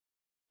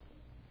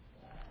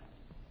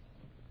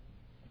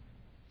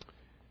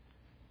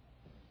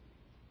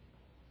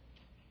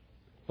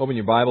Open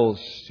your Bibles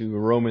to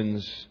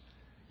Romans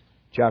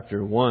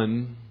chapter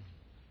 1.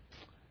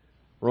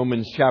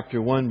 Romans chapter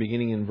 1,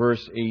 beginning in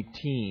verse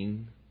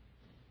 18.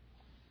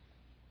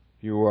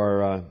 If you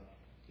are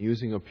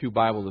using a Pew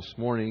Bible this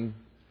morning,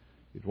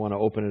 you'd want to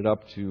open it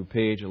up to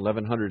page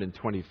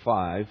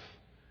 1125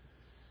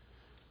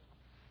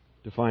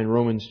 to find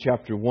Romans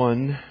chapter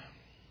 1.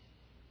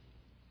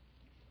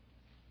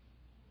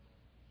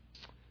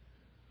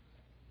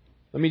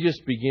 Let me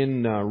just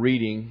begin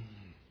reading,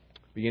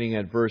 beginning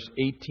at verse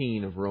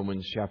 18 of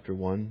Romans chapter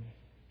 1.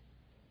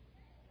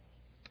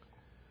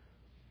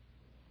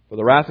 For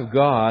the wrath of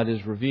God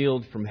is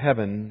revealed from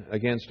heaven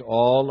against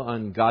all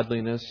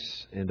ungodliness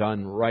and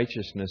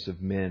unrighteousness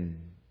of men,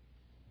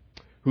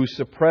 who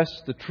suppress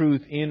the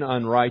truth in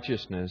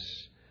unrighteousness,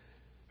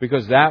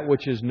 because that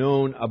which is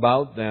known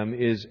about them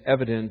is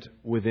evident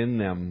within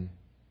them,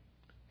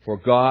 for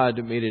God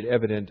made it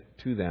evident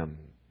to them.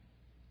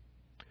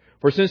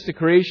 For since the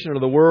creation of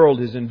the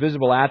world, His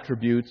invisible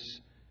attributes,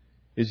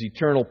 His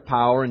eternal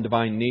power and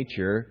divine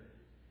nature,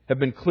 have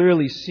been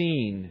clearly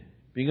seen,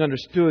 being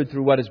understood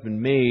through what has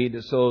been made,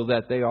 so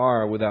that they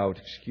are without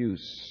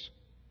excuse.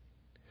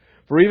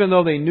 For even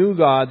though they knew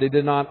God, they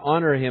did not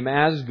honor Him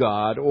as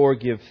God or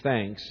give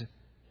thanks,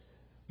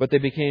 but they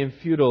became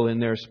futile in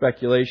their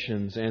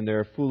speculations, and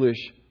their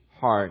foolish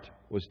heart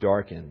was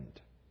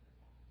darkened.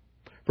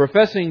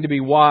 Professing to be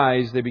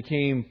wise, they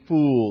became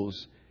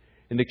fools,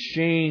 and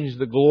exchanged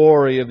the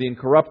glory of the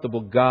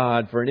incorruptible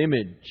God for an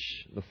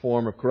image, the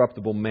form of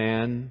corruptible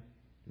man,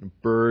 and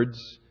birds,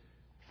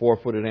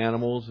 four-footed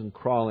animals, and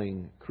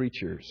crawling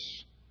creatures.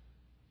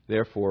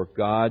 Therefore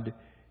God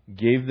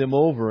gave them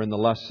over in the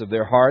lusts of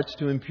their hearts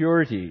to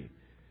impurity,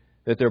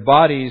 that their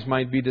bodies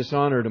might be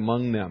dishonored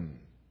among them.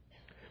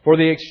 For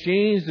they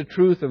exchanged the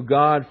truth of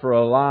God for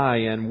a lie,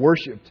 and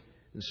worshipped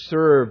and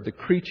served the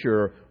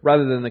creature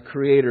rather than the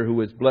Creator,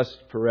 who is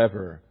blessed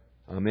forever.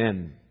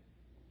 Amen.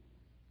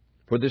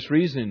 For this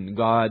reason,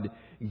 God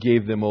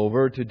gave them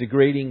over to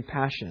degrading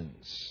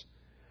passions.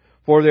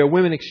 For their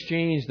women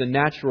exchanged the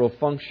natural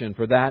function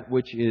for that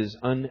which is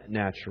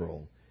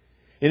unnatural.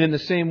 And in the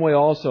same way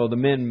also, the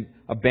men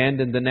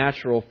abandoned the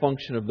natural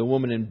function of the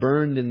woman and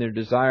burned in their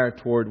desire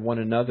toward one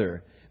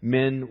another,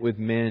 men with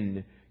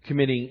men,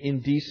 committing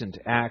indecent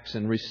acts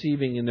and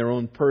receiving in their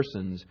own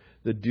persons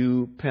the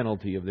due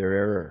penalty of their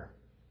error.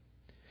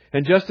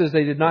 And just as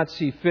they did not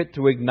see fit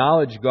to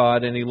acknowledge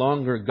God any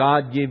longer,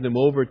 God gave them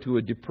over to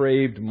a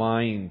depraved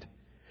mind,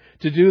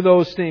 to do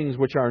those things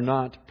which are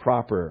not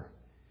proper,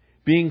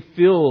 being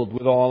filled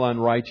with all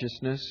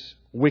unrighteousness,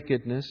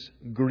 wickedness,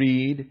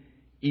 greed,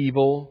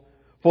 evil,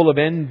 full of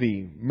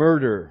envy,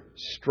 murder,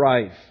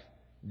 strife,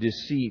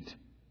 deceit,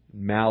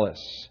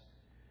 malice.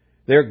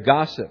 They're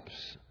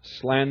gossips,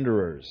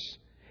 slanderers,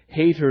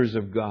 haters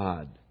of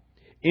God,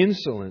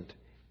 insolent,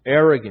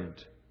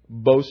 arrogant,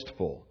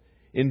 boastful,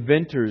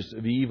 inventors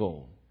of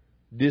evil,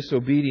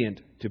 disobedient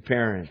to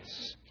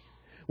parents,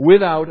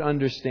 without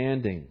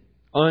understanding,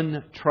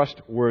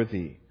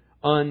 untrustworthy,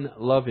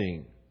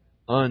 unloving,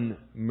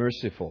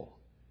 unmerciful.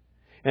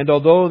 And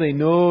although they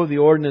know the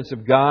ordinance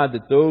of God,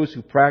 that those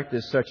who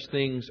practice such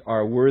things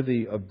are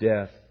worthy of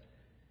death,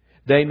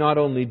 they not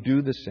only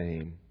do the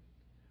same,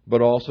 but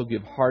also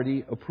give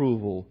hearty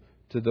approval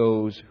to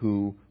those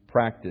who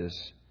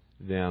practice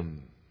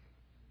them.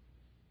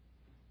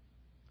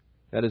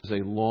 That is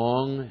a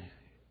long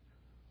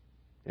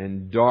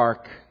and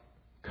dark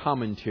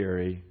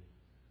commentary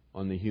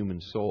on the human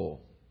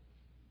soul.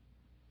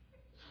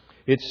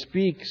 It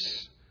speaks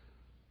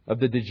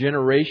of the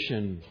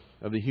degeneration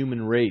of the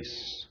human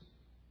race,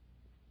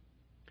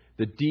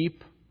 the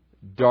deep,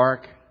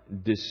 dark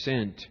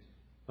descent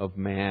of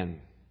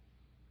man.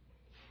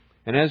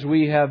 And as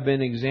we have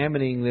been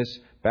examining this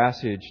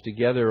passage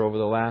together over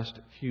the last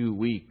few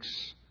weeks,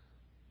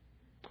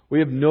 we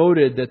have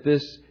noted that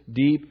this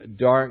deep,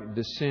 dark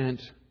descent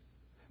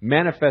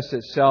manifests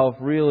itself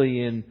really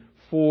in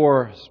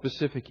four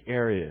specific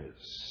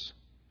areas.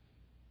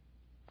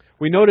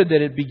 We noted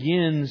that it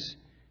begins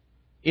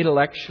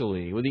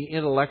intellectually, with the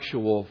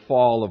intellectual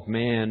fall of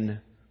man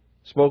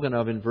spoken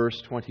of in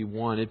verse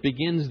 21. It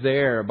begins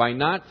there by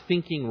not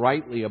thinking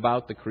rightly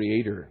about the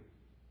Creator,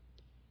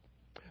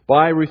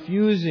 by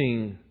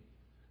refusing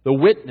the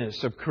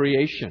witness of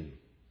creation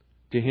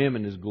to Him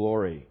and His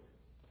glory.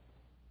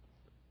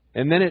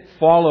 And then it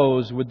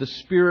follows with the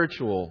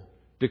spiritual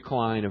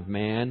decline of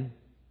man.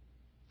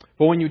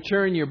 But when you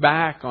turn your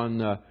back on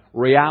the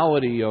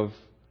reality of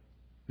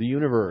the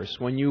universe,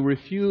 when you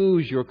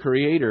refuse your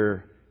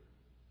Creator,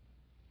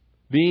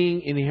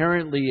 being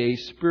inherently a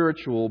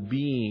spiritual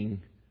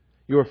being,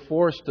 you're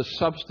forced to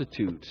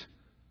substitute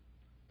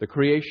the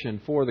creation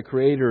for the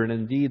Creator. And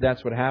indeed,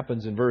 that's what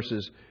happens in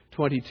verses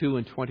 22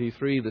 and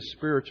 23, the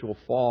spiritual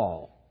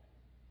fall.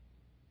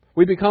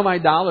 We become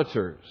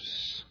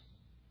idolaters.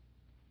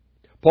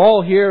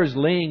 Paul here is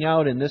laying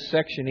out in this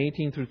section,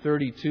 18 through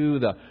 32,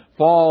 the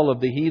fall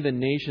of the heathen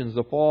nations,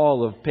 the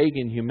fall of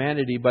pagan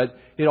humanity, but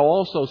it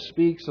also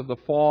speaks of the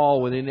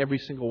fall within every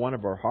single one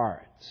of our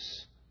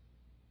hearts.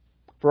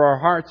 For our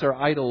hearts are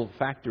idol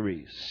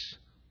factories.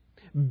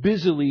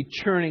 busily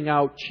churning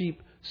out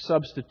cheap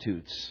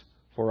substitutes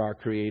for our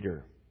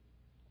Creator,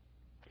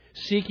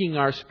 seeking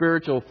our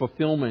spiritual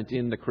fulfillment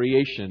in the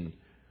creation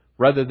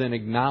rather than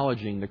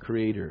acknowledging the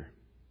Creator.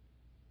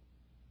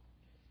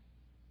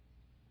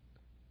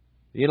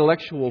 The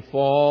intellectual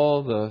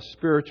fall, the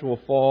spiritual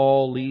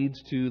fall, leads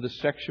to the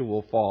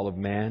sexual fall of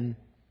man.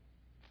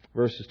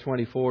 Verses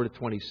 24 to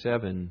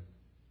 27.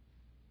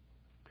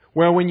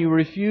 Where when you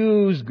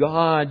refuse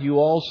God, you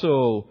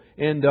also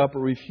end up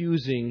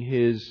refusing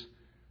His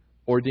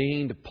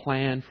ordained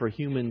plan for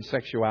human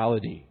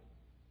sexuality.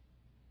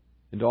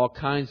 And all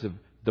kinds of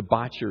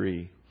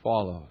debauchery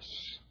follows.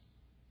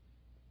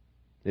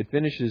 It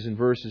finishes in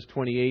verses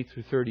 28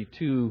 through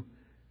 32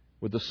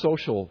 with the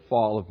social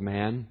fall of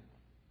man.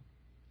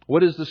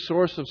 What is the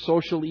source of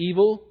social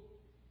evil?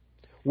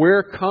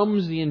 Where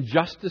comes the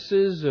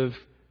injustices of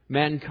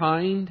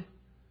mankind?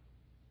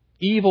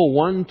 Evil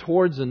one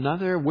towards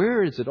another.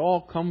 Where does it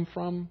all come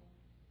from?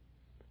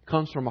 It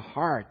comes from a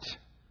heart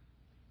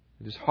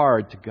that is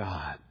hard to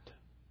God.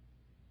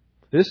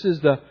 This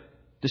is the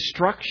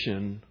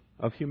destruction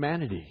of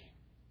humanity.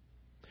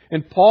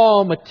 And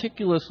Paul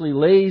meticulously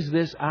lays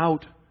this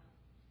out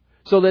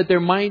so that there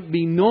might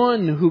be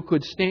none who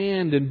could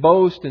stand and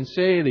boast and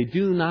say they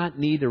do not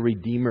need a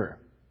Redeemer.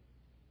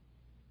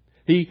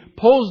 He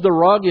pulls the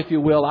rug, if you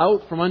will,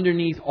 out from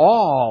underneath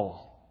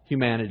all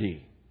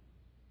humanity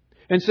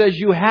and says,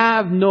 you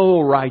have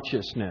no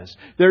righteousness.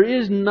 There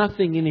is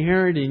nothing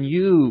inherent in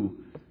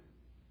you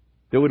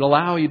that would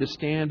allow you to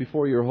stand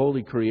before your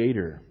holy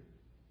Creator.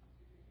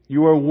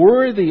 You are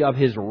worthy of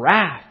His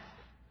wrath.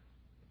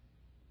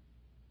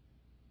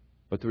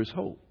 But there is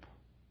hope.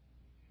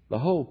 The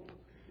hope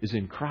is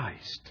in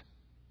Christ.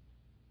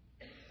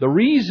 The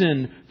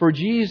reason for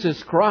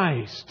Jesus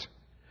Christ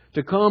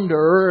to come to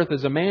earth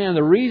as a man,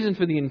 the reason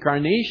for the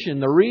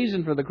incarnation, the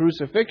reason for the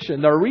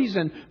crucifixion, the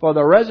reason for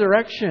the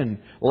resurrection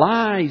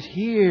lies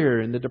here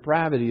in the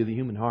depravity of the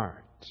human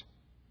heart.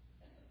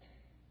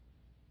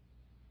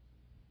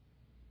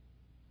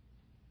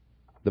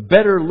 The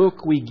better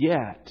look we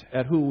get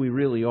at who we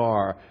really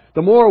are,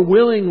 the more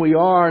willing we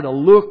are to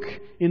look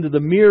into the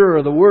mirror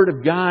of the Word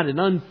of God and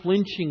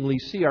unflinchingly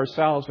see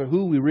ourselves for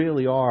who we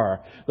really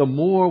are, the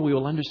more we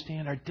will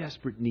understand our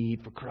desperate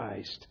need for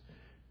Christ.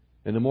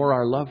 And the more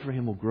our love for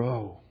Him will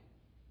grow.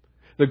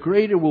 The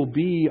greater will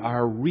be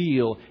our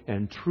real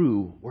and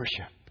true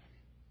worship.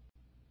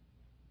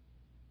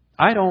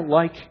 I don't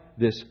like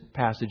this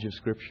passage of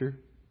Scripture.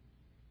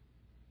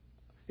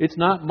 It's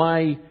not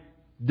my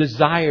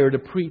desire to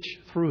preach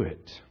through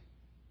it.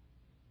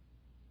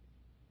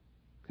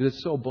 Because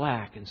it's so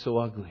black and so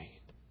ugly.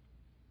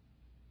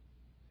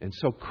 And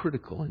so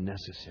critical and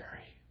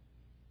necessary.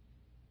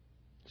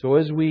 So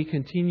as we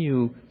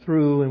continue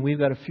through, and we've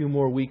got a few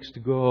more weeks to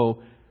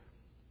go,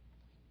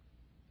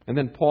 and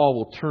then Paul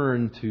will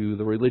turn to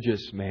the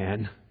religious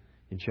man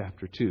in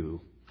chapter 2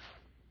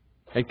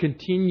 and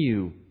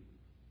continue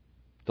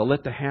to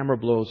let the hammer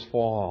blows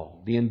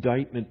fall, the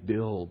indictment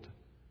build,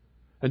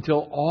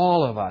 until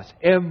all of us,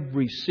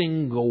 every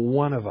single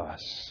one of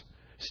us,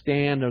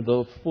 stand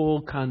under the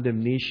full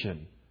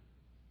condemnation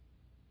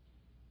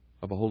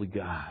of a holy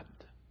God.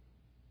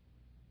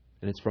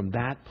 And it's from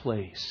that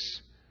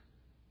place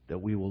that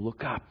we will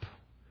look up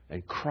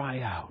and cry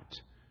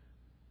out,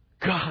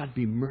 God,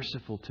 be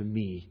merciful to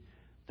me,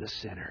 the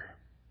sinner.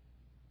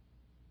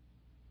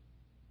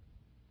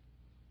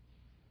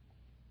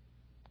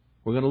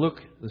 We're going to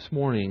look this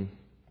morning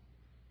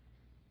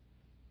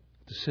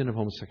at the sin of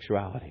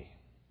homosexuality.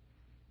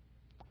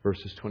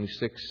 Verses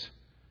 26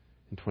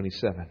 and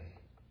 27.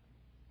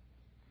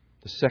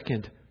 The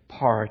second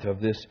part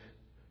of this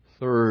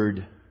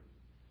third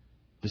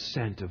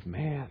descent of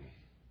man.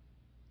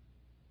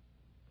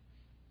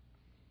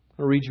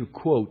 I'll read you a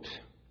quote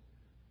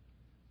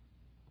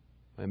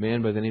by a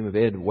man by the name of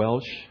Ed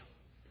Welch,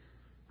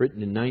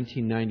 written in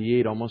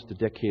 1998, almost a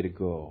decade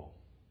ago.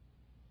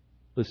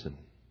 Listen.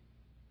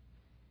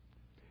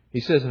 He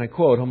says, and I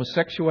quote,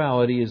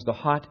 homosexuality is the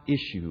hot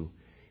issue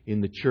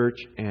in the church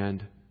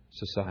and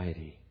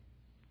society.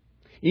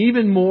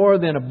 Even more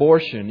than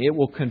abortion, it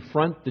will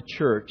confront the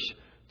church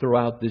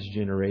throughout this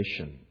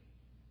generation.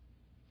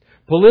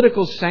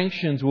 Political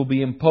sanctions will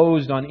be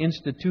imposed on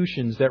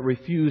institutions that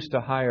refuse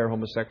to hire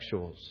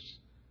homosexuals.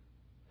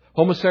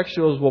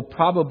 Homosexuals will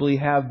probably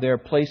have their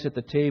place at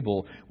the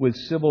table with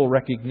civil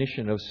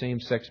recognition of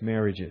same-sex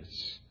marriages.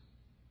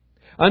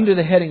 Under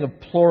the heading of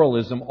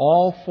pluralism,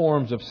 all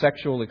forms of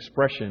sexual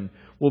expression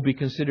will be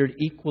considered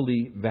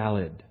equally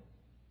valid.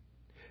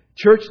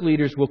 Church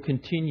leaders will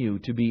continue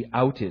to be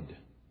outed.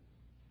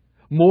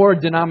 More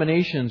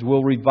denominations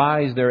will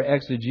revise their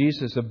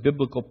exegesis of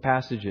biblical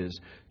passages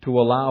to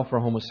allow for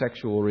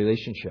homosexual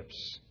relationships.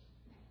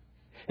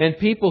 And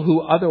people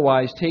who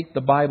otherwise take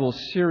the Bible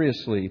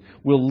seriously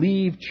will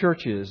leave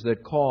churches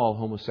that call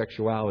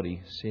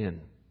homosexuality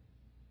sin.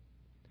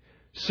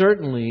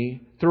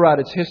 Certainly, throughout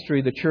its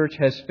history, the church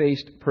has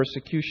faced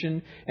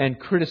persecution and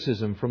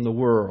criticism from the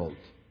world.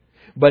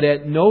 But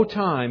at no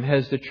time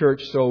has the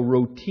church so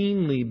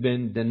routinely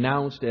been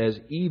denounced as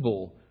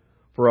evil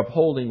for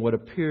upholding what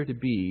appear to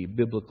be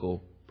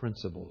biblical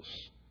principles.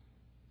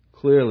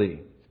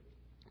 Clearly,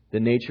 the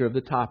nature of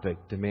the topic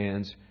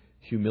demands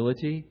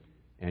humility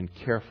and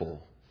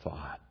careful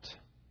thought.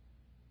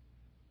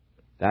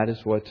 That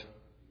is what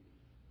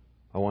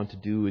I want to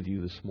do with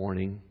you this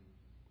morning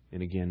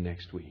and again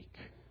next week,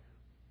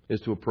 is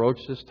to approach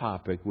this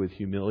topic with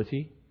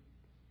humility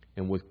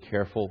and with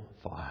careful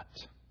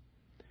thought.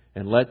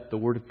 And let the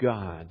Word of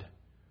God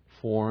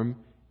form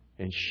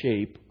and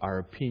shape our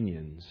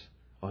opinions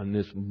on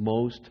this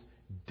most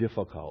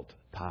difficult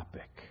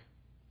topic.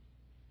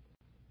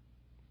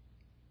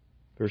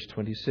 Verse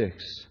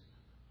 26,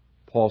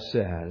 Paul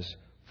says,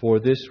 "For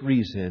this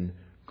reason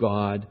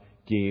God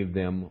gave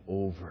them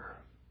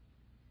over."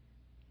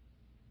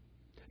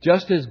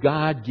 Just as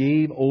God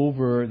gave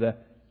over the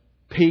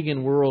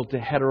pagan world to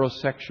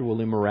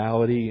heterosexual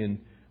immorality in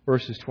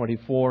verses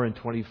 24 and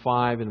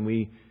 25, and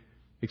we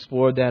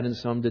explored that in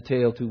some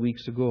detail 2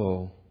 weeks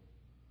ago.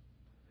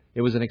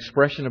 It was an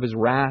expression of His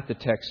wrath, the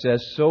text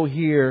says. So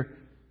here,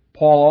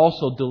 Paul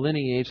also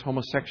delineates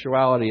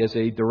homosexuality as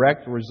a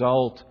direct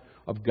result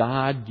of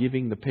God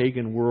giving the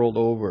pagan world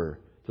over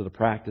to the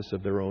practice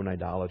of their own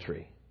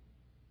idolatry.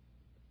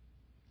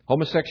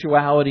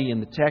 Homosexuality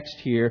in the text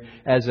here,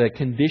 as a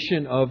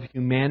condition of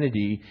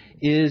humanity,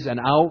 is an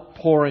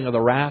outpouring of the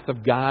wrath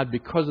of God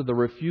because of the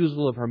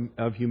refusal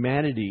of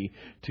humanity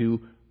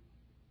to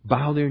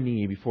bow their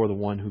knee before the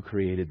one who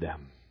created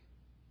them.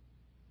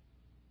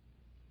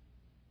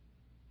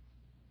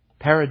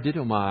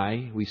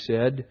 Paradidomai, we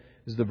said,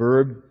 is the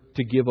verb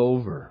to give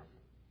over.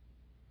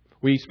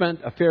 We spent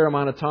a fair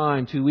amount of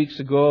time 2 weeks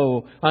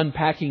ago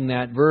unpacking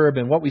that verb,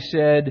 and what we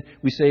say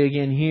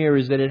again here,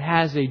 is that it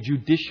has a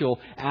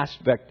judicial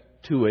aspect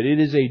to it. It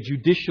is a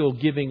judicial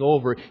giving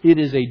over. It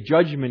is a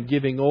judgment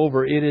giving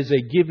over. It is a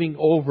giving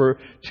over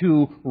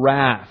to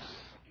wrath.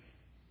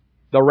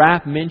 The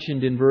wrath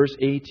mentioned in verse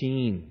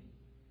 18.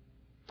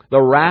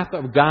 The wrath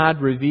of God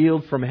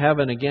revealed from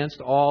heaven against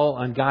all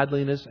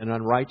ungodliness and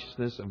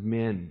unrighteousness of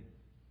men.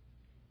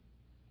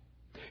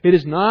 It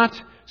is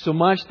not so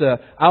much the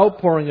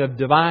outpouring of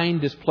divine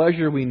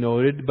displeasure we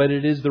noted, but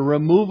it is the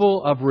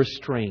removal of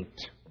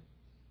restraint.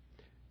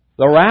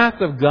 The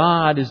wrath of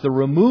God is the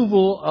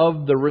removal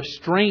of the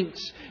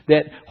restraints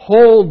that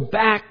hold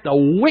back the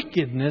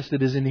wickedness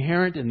that is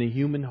inherent in the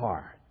human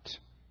heart,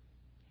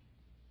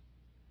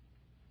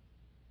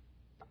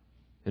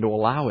 and to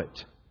allow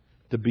it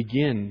to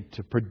begin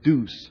to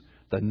produce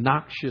the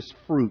noxious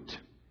fruit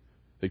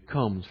that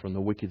comes from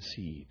the wicked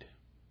seed.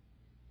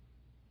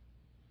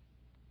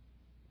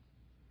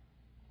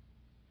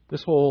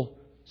 This whole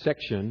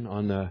section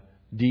on the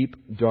deep,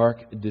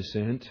 dark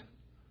descent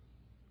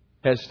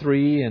has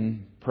 3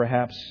 and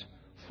perhaps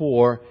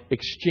 4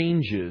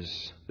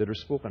 exchanges that are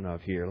spoken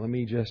of here. Let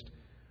me just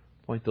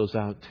point those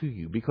out to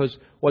you, because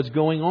what's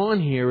going on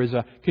here is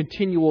a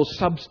continual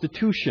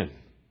substitution.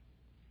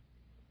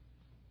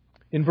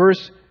 In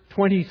verse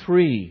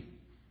 23,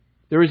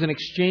 there is an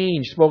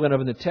exchange spoken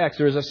of in the text.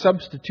 There is a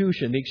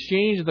substitution. The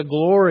exchange of the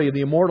glory of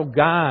the immortal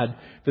God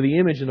for the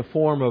image and the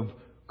form of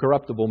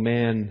corruptible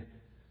man,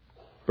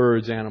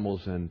 birds,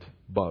 animals, and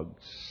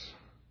bugs.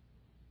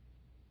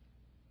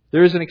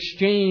 There is an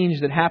exchange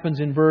that happens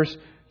in verse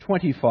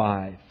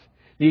 25.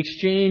 The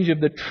exchange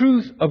of the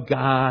truth of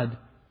God,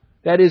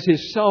 that is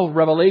His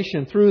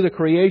self-revelation through the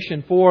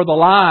creation, for the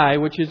lie,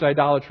 which is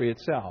idolatry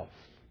itself.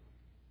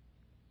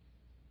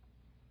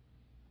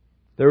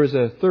 There is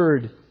a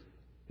third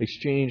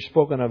exchange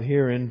spoken of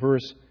here in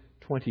verse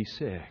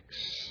 26.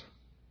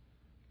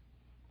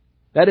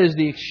 That is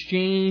the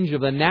exchange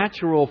of the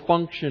natural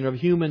function of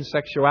human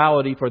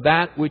sexuality for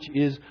that which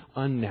is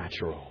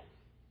unnatural.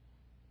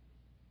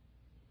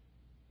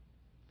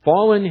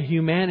 Fallen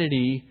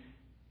humanity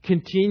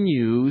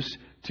continues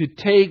to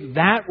take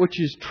that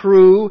which is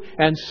true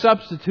and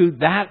substitute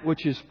that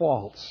which is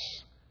false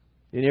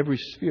in every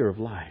sphere of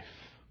life.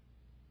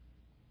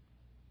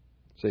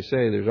 As they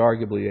say, there's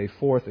arguably a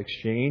fourth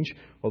exchange,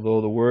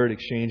 although the word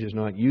exchange is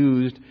not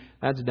used.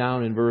 That's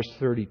down in verse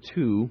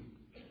 32.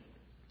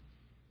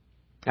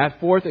 That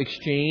fourth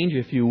exchange,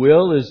 if you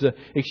will, is the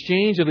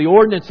exchange of the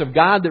ordinance of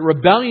God that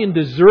rebellion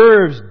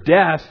deserves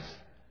death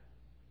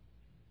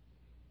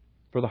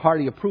for the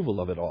hearty approval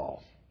of it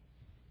all.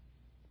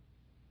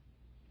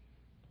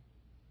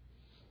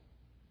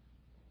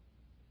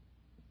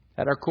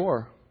 At our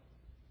core,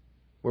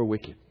 we're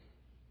wicked.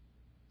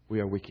 We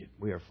are wicked.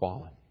 We are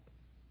fallen.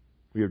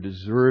 We are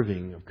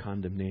deserving of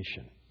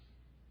condemnation.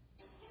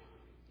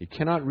 You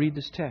cannot read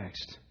this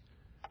text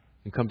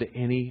and come to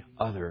any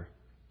other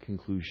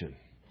conclusion.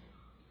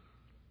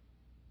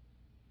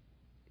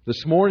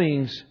 This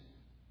morning's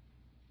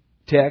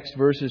text,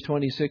 verses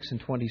 26 and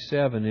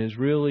 27, is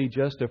really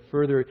just a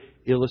further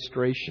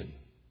illustration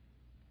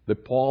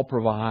that Paul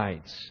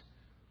provides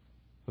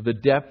of the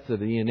depth of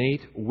the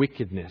innate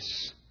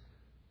wickedness.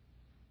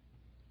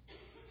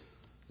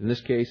 In this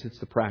case, it's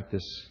the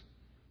practice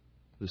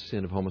of the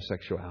sin of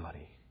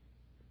homosexuality.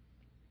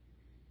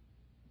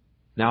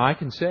 Now, I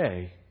can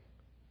say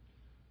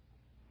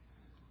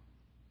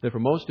that for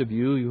most of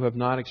you, you have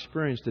not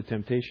experienced the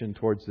temptation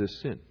towards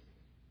this sin.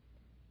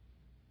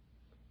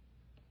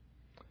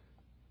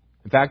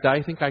 In fact,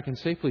 I think I can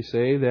safely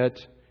say that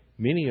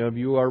many of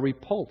you are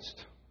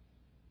repulsed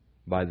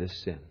by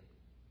this sin.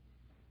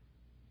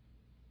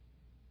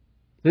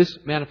 This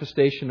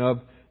manifestation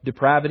of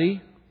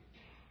depravity,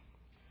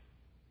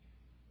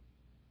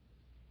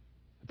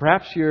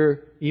 perhaps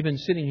you're even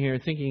sitting here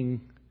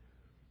thinking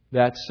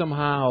that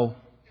somehow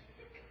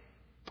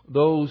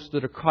those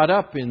that are caught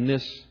up in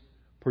this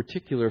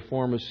particular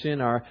form of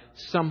sin are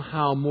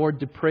somehow more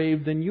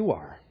depraved than you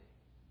are.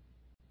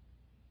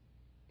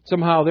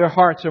 Somehow their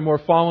hearts are more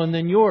fallen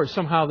than yours.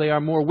 Somehow they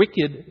are more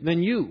wicked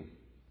than you.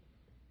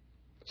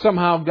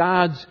 Somehow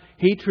God's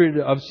hatred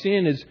of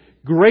sin is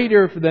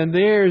greater than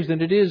theirs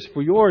than it is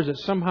for yours. That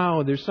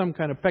somehow there's some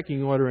kind of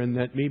pecking order and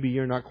that maybe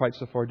you're not quite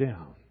so far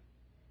down.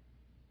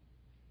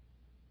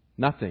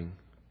 Nothing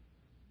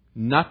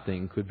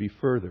could be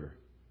further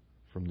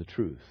from the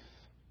truth.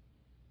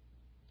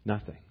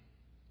 Nothing.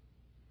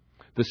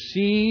 The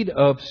seed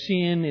of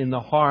sin in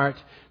the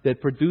heart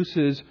that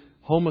produces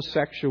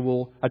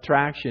homosexual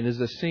attraction is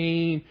the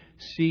same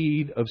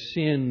seed of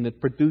sin that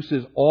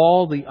produces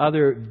all the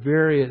other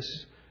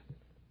various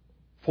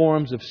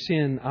forms of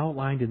sin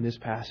outlined in this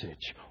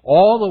passage,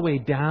 all the way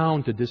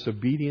down to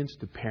disobedience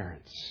to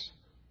parents.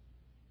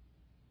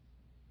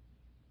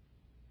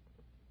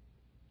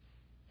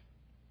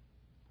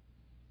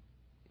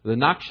 The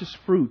noxious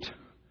fruit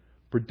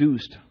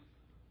produced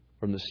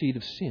from the seed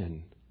of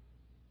sin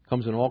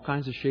comes in all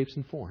kinds of shapes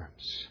and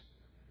forms.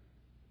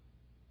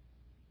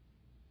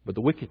 But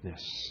the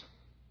wickedness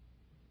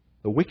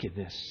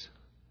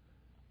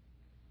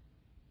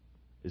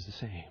is the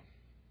same.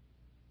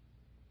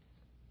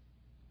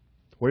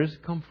 Where does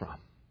it come from?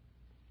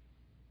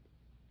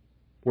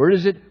 Where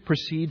does it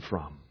proceed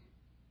from?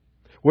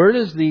 Where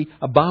does the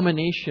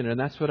abomination, and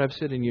that's what I've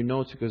said in your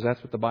notes because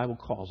that's what the Bible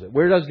calls it,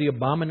 where does the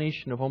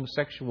abomination of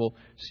homosexual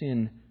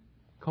sin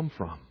come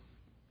from?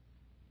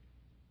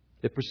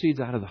 It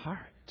proceeds out of the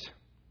heart.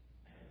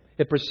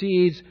 It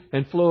proceeds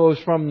and flows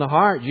from the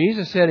heart.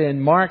 Jesus said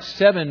in Mark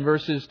 7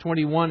 verses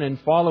 21 and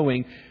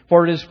following,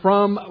 "For it is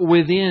from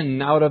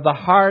within, out of the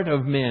heart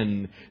of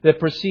men, that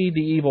proceed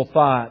the evil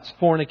thoughts,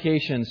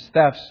 fornications,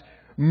 thefts,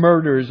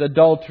 murders,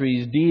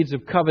 adulteries, deeds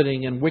of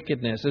coveting and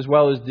wickedness, as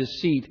well as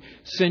deceit,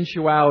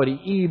 sensuality,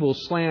 evil,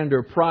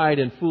 slander, pride,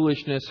 and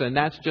foolishness." And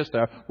that's just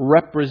a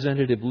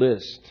representative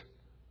list.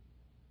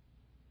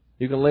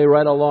 You can lay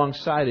right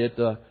alongside it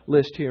the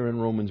list here in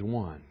Romans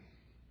 1.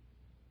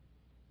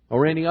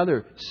 Or any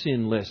other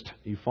sin list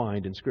you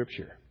find in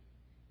Scripture.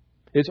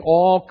 It's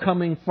all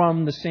coming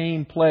from the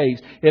same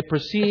place. It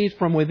proceeds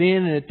from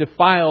within and it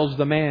defiles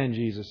the man,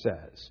 Jesus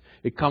says.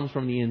 It comes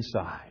from the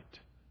inside.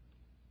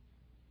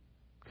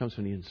 It comes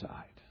from the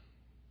inside.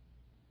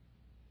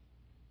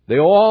 They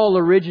all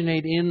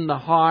originate in the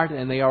heart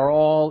and they are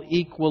all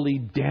equally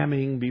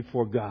damning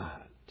before God.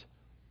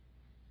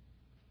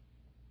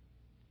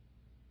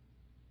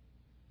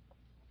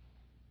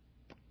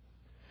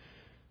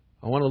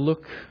 I want to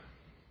look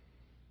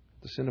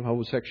the sin of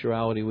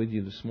homosexuality with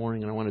you this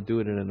morning, and I want to do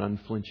it in an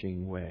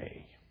unflinching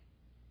way.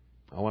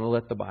 I want to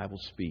let the Bible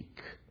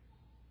speak.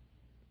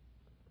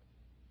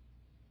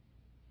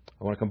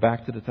 I want to come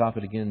back to the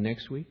topic again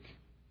next week.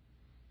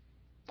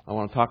 I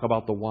want to talk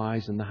about the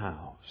whys and the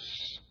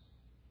hows.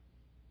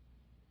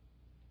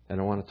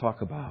 And I want to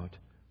talk about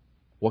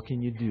what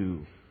can you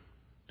do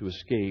to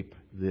escape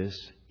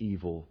this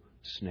evil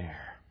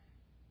snare.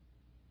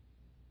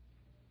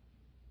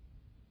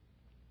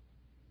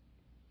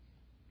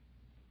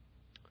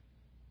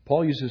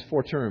 Paul uses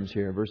 4 terms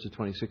here, verses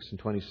 26 and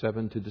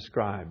 27, to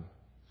describe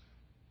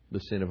the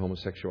sin of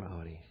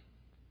homosexuality.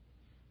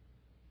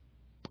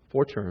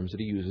 4 terms that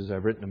he uses.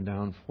 I've written them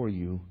down for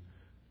you.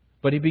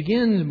 But he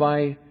begins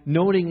by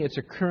noting its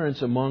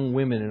occurrence among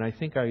women, and I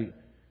think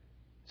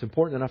it's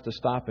important enough to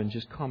stop and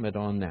just comment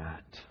on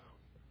that.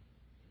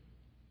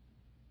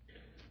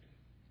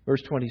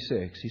 Verse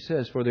 26, he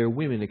says, "For their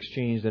women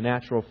exchange the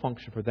natural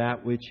function for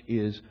that which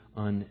is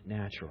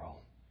unnatural."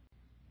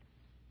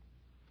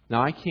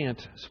 Now, I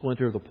can't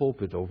splinter the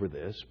pulpit over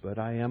this, but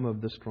I am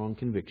of the strong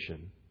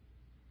conviction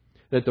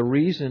that the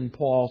reason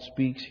Paul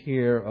speaks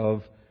here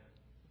of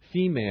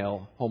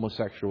female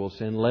homosexual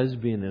sin,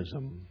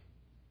 lesbianism,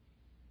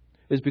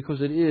 is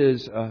because it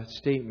is a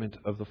statement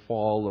of the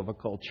fall of a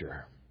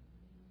culture.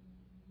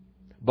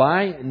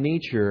 By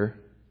nature,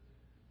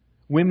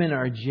 women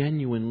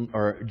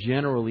are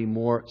generally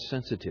more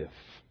sensitive.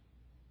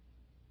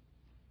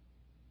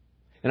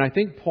 And I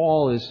think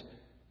Paul is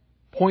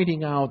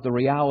pointing out the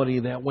reality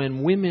that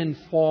when women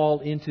fall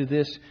into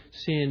this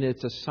sin,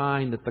 it's a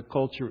sign that the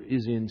culture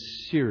is in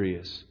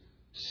serious,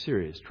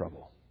 serious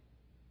trouble.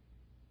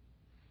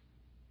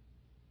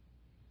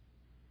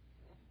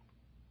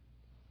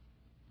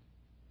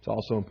 It's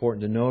also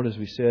important to note, as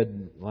we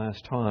said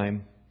last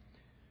time,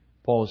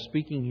 Paul is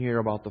speaking here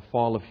about the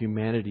fall of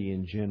humanity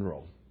in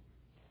general.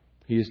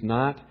 He is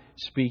not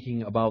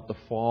speaking about the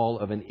fall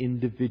of an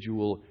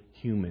individual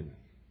human.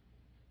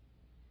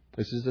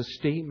 This is a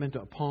statement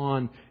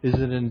is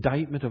an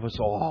indictment of us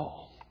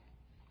all.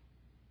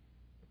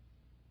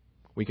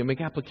 We can make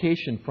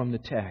application from the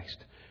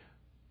text,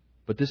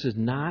 but this is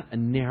not a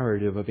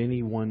narrative of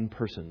any one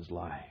person's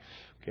life.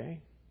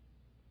 Okay?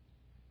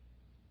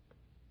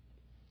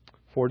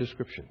 4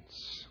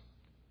 descriptions.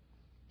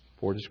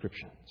 4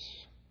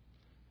 descriptions.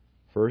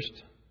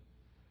 First,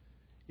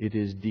 it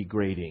is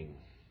degrading.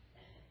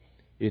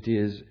 It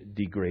is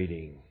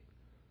degrading.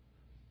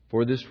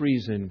 For this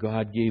reason,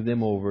 God gave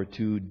them over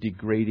to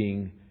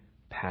degrading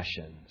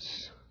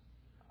passions.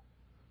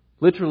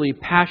 Literally,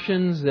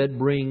 passions that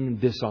bring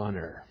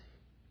dishonor.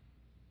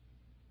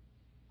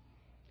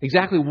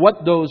 Exactly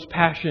what those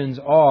passions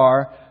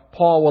are,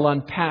 Paul will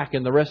unpack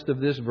in the rest of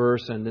this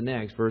verse and the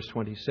next, verse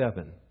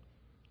 27.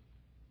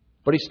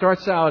 But he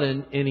starts out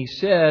and he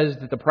says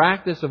that the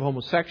practice of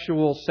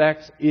homosexual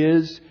sex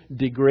is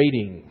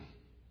degrading.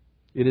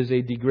 It is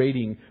a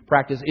degrading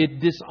practice. It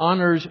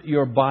dishonors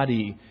your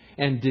body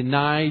and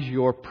denies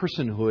your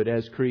personhood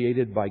as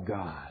created by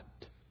God.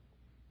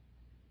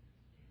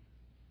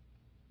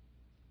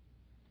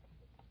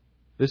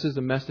 This is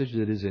a message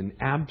that is in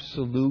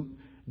absolute,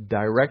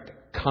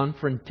 direct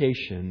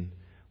confrontation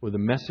with the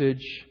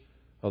message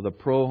of the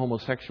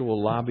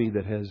pro-homosexual lobby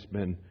that has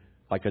been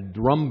like a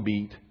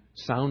drumbeat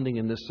sounding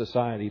in this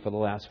society for the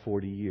last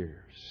 40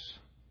 years.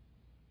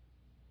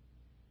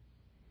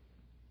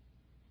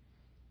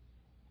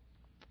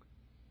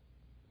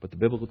 But the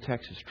biblical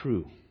text is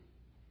true.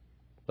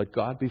 Let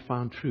God be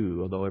found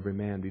true, although every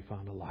man be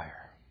found a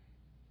liar.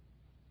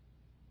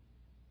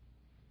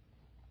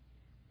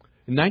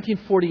 In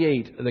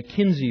 1948, the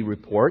Kinsey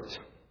Report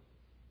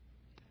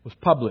was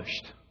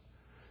published.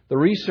 The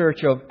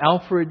research of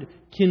Alfred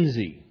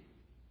Kinsey,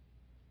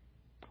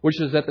 which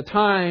was at the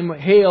time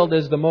hailed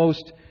as the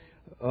most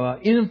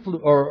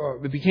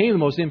became the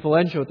most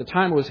influential at the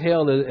time. It was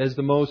hailed as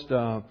the most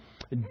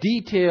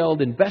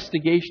detailed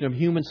investigation of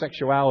human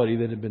sexuality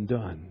that had been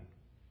done.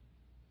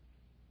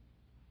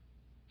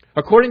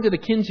 According to the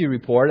Kinsey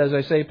Report, as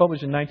I say,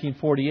 published in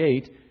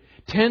 1948,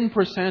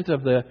 10%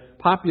 of the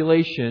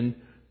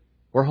population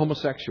were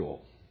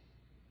homosexual.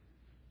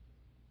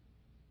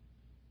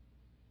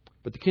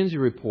 But the Kinsey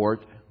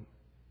Report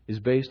is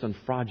based on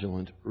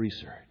fraudulent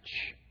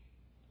research.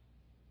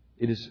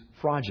 It is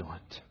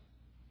fraudulent.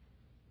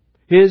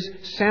 His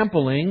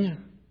sampling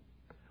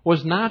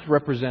was not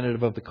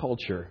representative of the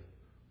culture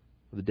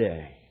of the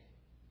day.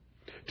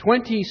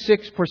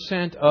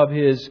 26% of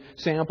his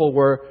sample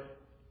were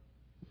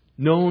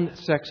known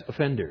sex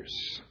offenders.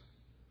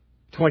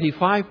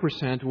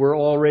 25% were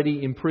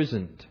already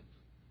imprisoned.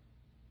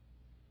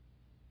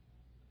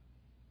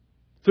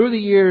 Through the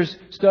years,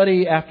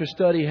 study after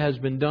study has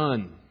been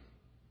done.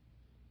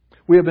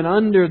 We have been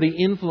under the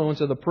influence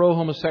of the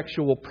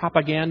pro-homosexual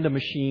propaganda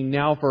machine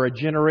now for a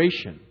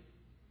generation.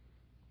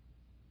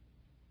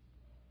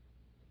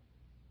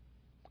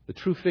 The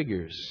true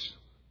figures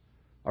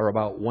are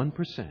about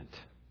 1%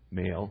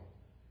 male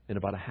and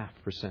about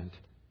 0.5%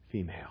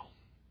 female.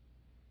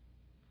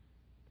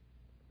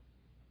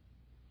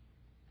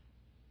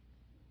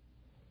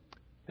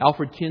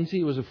 Alfred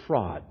Kinsey was a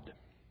fraud.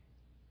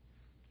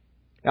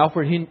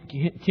 Alfred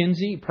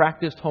Kinsey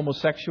practiced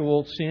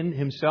homosexual sin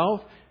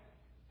himself,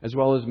 as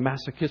well as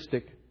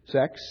masochistic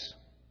sex,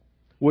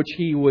 which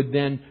he would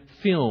then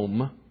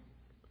film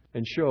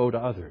and show to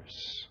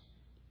others.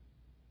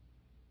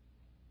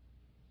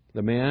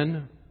 The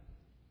man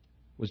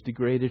was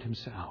degraded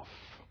himself.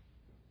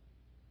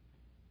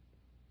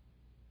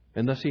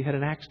 And thus he had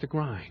an axe to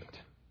grind.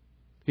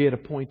 He had a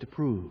point to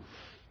prove.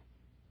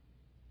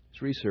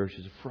 His research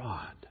is a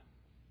fraud.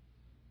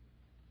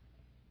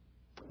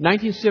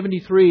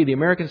 1973, the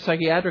American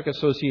Psychiatric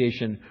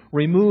Association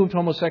removed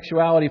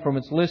homosexuality from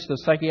its list of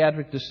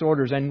psychiatric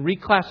disorders and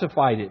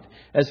reclassified it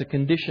as a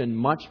condition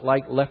much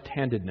like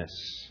left-handedness.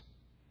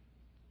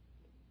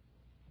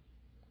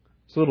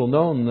 It's little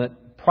known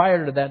that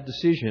prior to that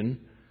decision,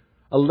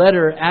 a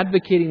letter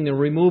advocating the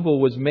removal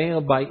was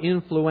mailed by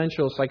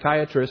influential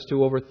psychiatrists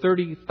to over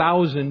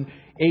 30,000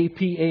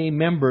 APA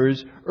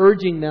members,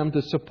 urging them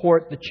to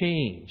support the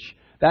change.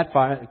 That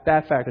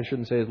fact, I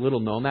shouldn't say is little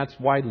known. That's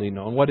widely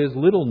known. What is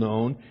little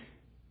known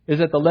is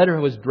that the letter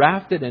was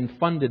drafted and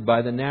funded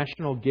by the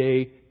National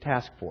Gay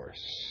Task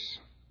Force.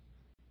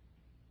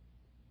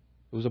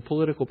 It was a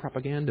political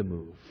propaganda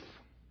move.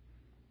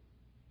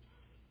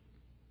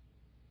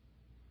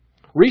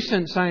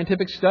 Recent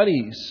scientific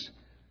studies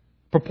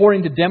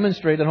purporting to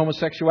demonstrate that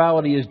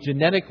homosexuality is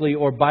genetically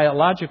or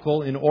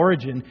biological in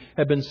origin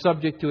have been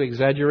subject to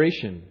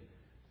exaggeration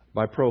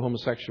by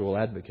pro-homosexual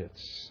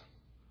advocates.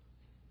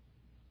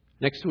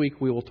 Next week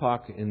we will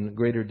talk in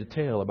greater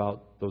detail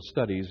about those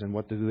studies and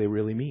what do they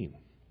really mean.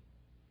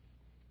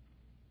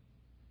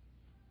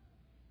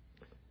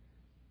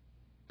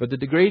 But the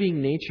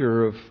degrading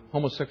nature of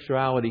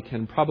homosexuality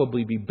can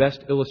probably be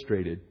best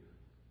illustrated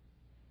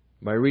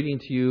by reading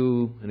to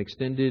you an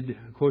extended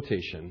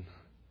quotation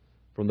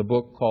from the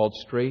book called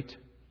Straight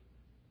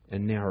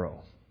and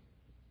Narrow.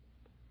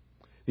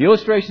 The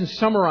illustration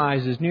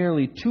summarizes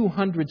nearly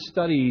 200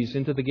 studies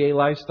into the gay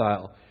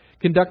lifestyle,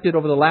 conducted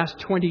over the last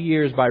 20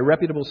 years by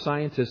reputable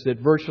scientists that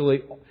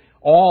virtually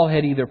all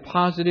had either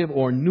positive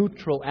or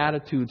neutral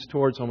attitudes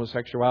towards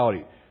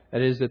homosexuality.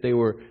 That is, that they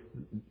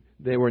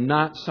were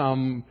not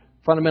some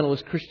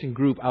fundamentalist Christian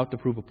group out to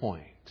prove a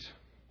point.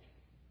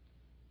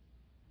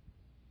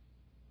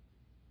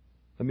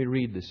 Let me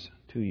read this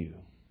to you.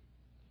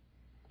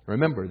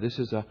 Remember, this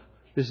is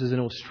an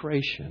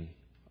illustration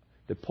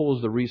that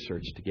pulls the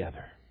research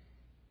together.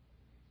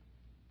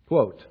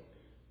 Quote,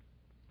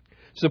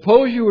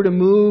 suppose you were to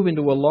move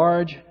into a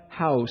large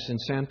house in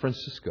San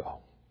Francisco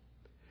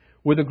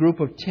with a group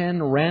of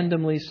 10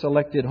 randomly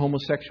selected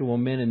homosexual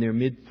men in their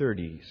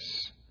mid-30s.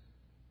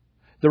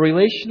 The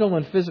relational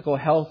and physical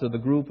health of the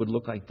group would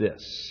look like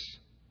this.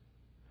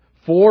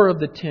 4 of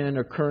the 10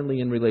 are currently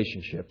in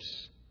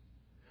relationships,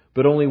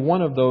 but only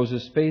one of those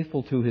is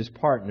faithful to his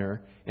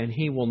partner, and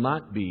he will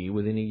not be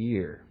within a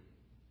year.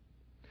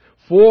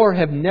 4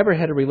 have never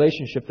had a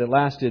relationship that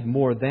lasted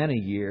more than a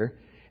year,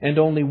 and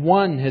only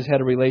one has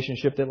had a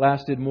relationship that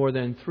lasted more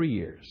than 3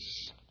 years.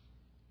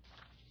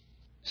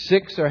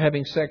 6 are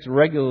having sex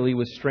regularly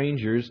with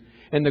strangers,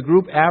 and the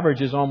group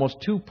averages almost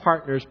 2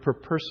 partners per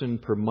person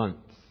per month.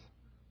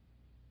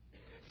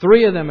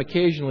 3 of them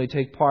occasionally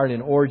take part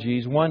in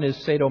orgies. 1 is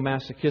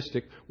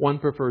sadomasochistic. 1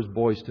 prefers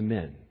boys to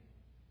men.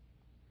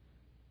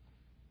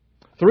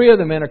 3 of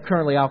the men are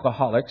currently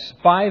alcoholics.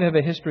 5 have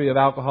a history of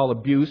alcohol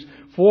abuse.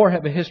 4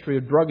 have a history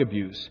of drug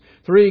abuse.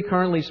 3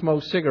 currently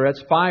smoke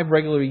cigarettes. 5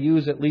 regularly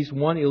use at least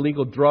 1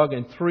 illegal drug,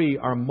 and 3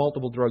 are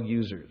multiple drug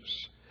users.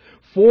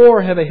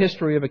 4 have a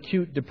history of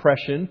acute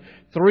depression.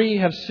 3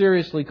 have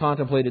seriously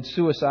contemplated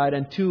suicide,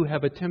 and 2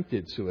 have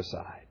attempted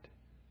suicide.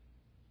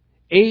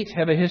 8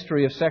 have a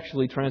history of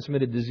sexually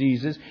transmitted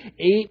diseases.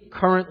 8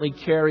 currently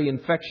carry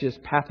infectious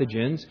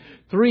pathogens.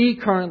 3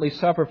 currently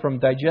suffer from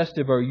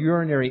digestive or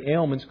urinary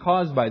ailments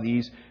caused by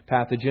these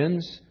pathogens.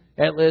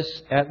 At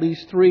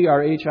least 3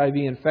 are HIV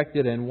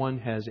infected, and 1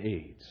 has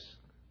AIDS.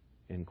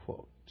 End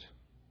quote.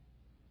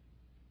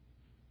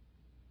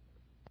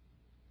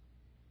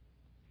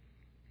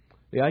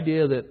 The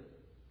idea that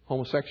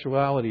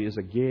homosexuality is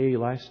a gay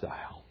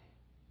lifestyle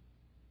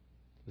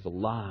is a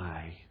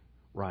lie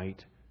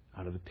right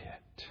out of the pit.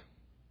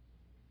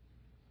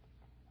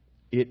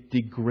 It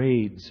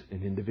degrades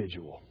an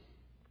individual.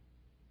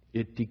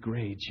 It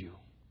degrades you.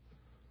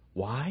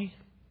 Why?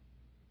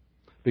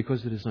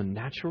 Because it is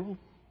unnatural,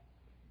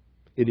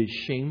 it is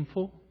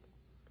shameful,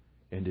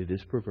 and it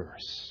is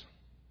perverse.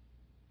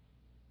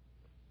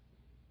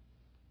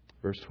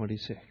 Verse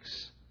 26.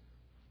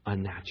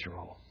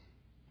 Unnatural.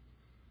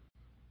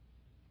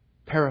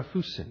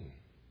 Parakousin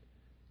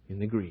in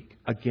the Greek.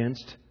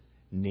 Against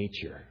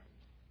nature.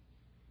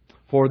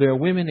 For their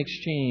women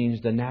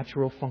exchanged the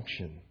natural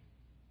function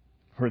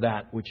for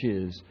that which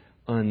is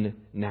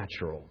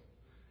unnatural.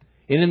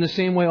 And in the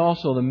same way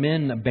also the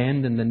men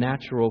abandoned the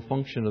natural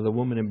function of the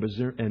woman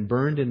and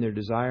burned in their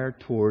desire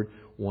toward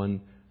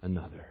one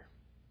another.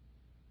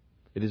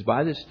 It is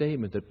by this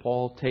statement that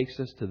Paul takes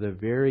us to the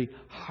very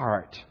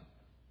heart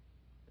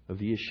of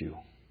the issue.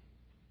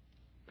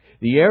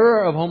 The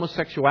error of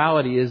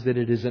homosexuality is that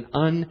it is an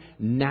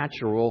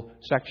unnatural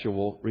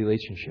sexual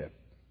relationship.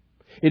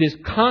 It is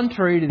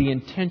contrary to the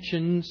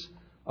intentions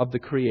of the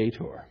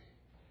Creator.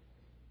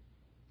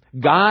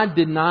 God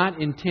did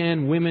not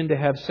intend women to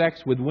have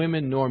sex with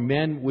women, nor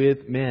men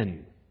with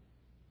men.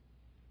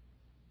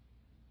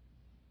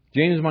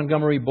 James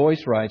Montgomery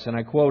Boyce writes, and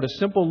I quote, "A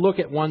simple look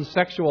at one's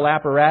sexual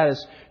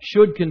apparatus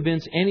should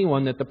convince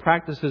anyone that the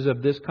practices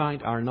of this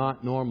kind are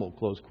not normal."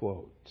 Close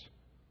quote.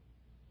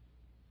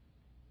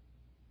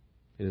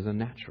 It is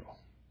unnatural.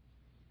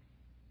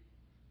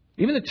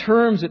 Even the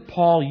terms that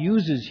Paul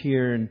uses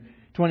here in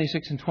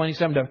 26 and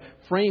 27 to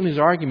frame his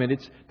argument,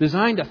 it's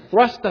designed to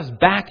thrust us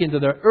back into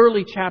the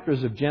early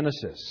chapters of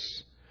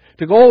Genesis.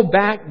 To go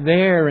back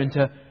there and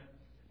to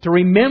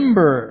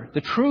remember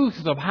the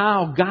truth of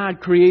how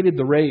God created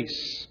the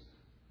race.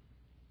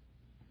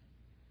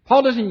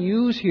 Paul doesn't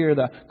use here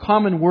the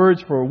common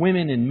words for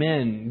women and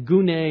men,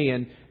 gune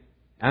and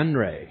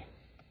andre.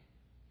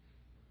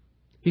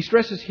 He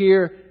stresses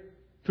here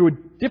through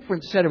a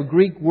different set of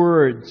Greek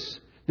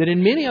words that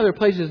in many other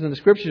places in the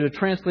Scriptures are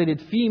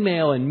translated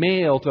female and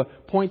male to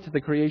point to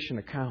the creation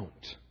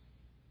account.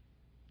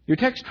 Your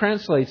text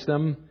translates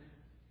them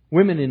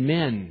women and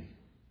men.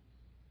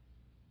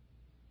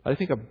 I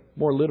think a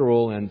more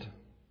literal and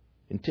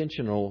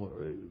intentional,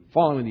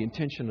 following the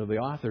intention of the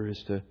author,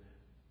 is to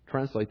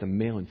translate them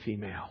male and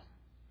female.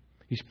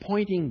 He's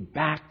pointing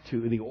back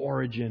to the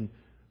origin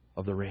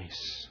of the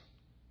race.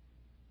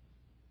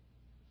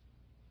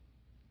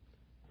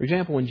 For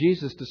example, when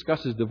Jesus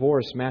discusses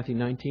divorce, Matthew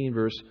 19,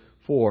 verse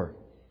 4,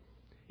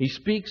 he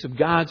speaks of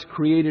God's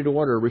created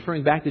order,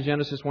 referring back to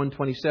Genesis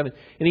 1:27.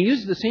 And he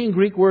uses the same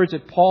Greek words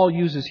that Paul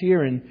uses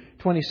here in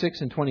 26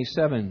 and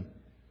 27.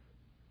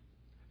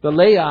 The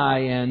Leai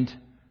and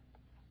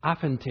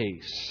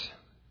aphantes,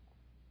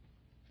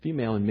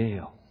 female and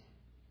male.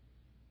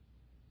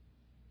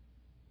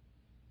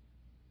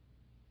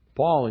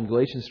 Paul in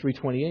Galatians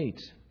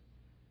 3:28,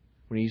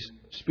 when he's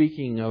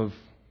speaking of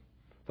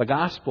the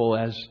gospel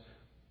as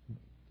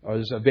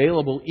is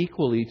available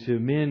equally to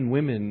men,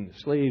 women,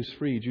 slaves,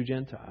 free, Jew,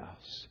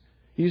 Gentiles.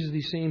 He uses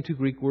these same two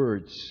Greek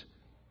words.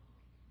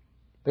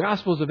 The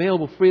gospel is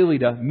available freely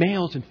to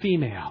males and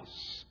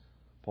females,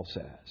 Paul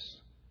says.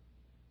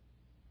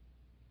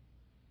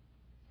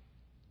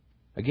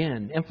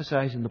 Again,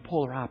 emphasizing the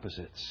polar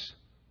opposites,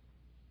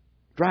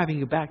 driving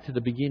you back to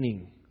the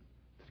beginning,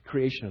 to the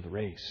creation of the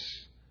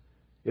race.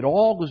 It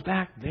all goes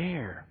back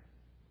there.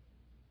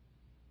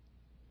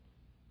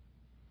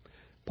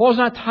 Paul's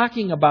not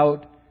talking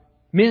about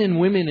men and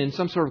women in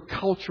some sort of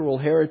cultural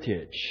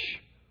heritage.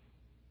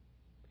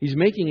 He's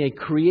making a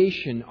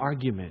creation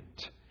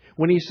argument.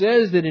 When he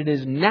says that it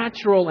is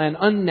natural and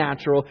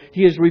unnatural,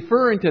 he is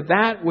referring to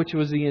that which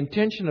was the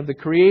intention of the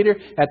Creator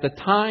at the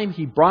time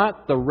He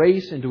brought the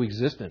race into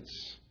existence.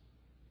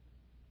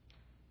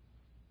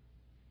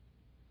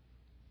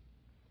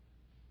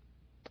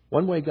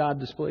 One way God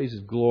displays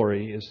His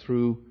glory is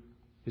through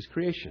His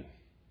creation.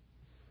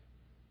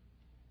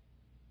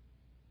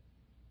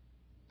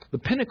 The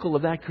pinnacle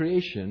of that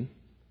creation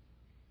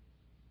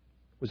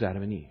was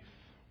Adam and Eve.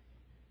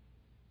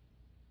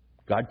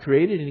 God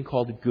created and He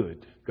called it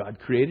good. God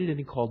created and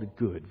He called it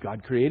good.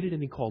 God created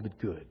and He called it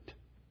good.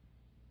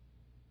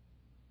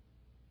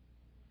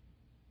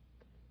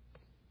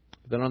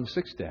 But then on the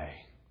sixth day,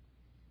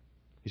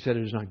 He said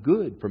it is not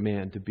good for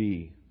man to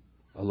be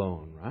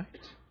alone, right?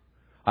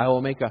 I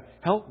will make a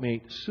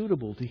helpmate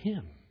suitable to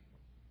him.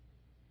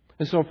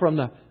 And so from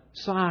the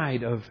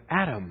side of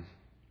Adam,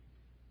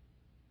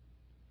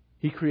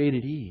 He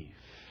created Eve.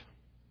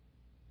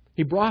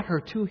 He brought her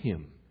to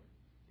Him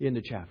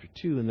into chapter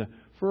 2 in the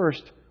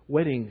first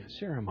wedding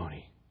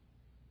ceremony.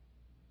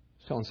 I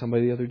was telling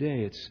somebody the other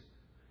day,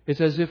 it's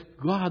as if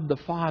God the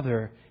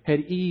Father had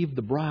Eve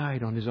the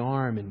bride on His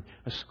arm and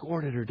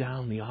escorted her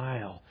down the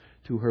aisle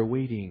to her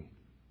waiting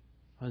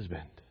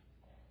husband.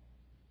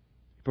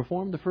 He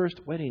performed the first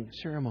wedding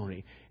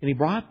ceremony and He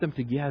brought them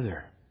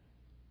together.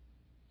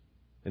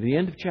 At the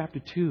end of chapter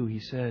 2, He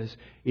says,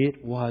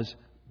 it was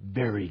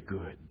very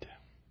good.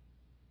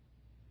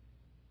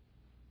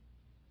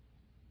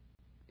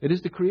 It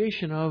is the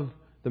creation of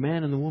the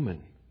man and the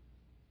woman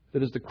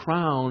that is the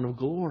crown of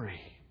glory.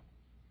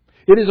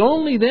 It is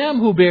only them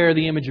who bear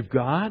the image of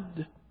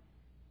God.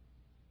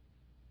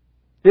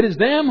 It is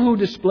them who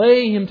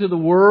display Him to the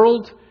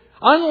world,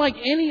 unlike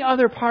any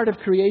other part of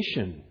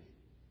creation.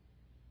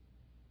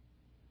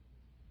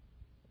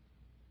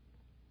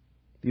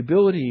 The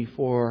ability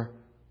for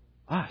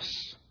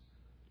us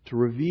to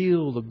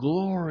reveal the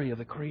glory of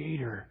the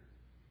Creator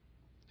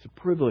is a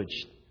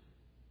privilege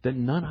that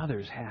none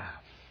others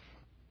have.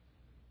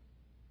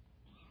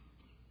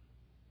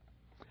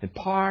 And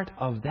part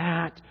of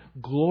that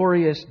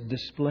glorious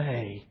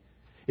display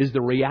is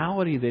the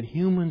reality that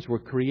humans were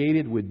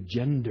created with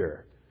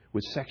gender,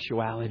 with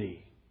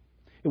sexuality.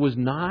 It was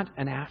not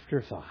an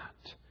afterthought.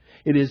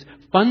 It is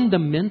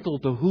fundamental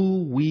to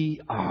who we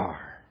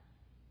are.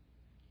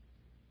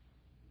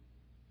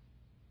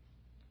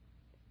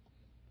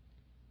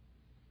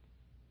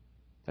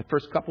 That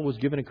first couple was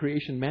given a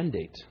creation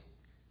mandate.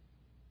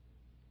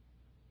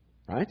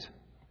 Right?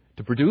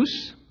 To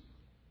produce,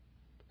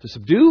 to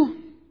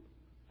subdue,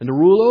 and to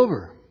rule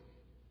over.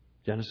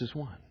 Genesis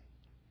 1.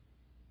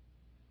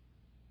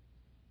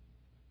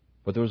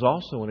 But there was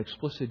also an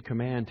explicit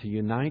command to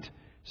unite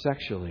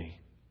sexually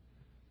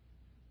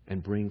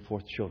and bring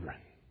forth children.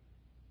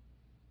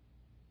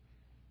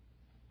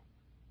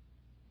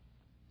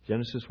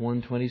 Genesis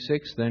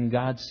 1:26, then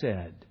God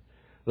said,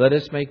 let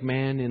us make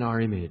man in our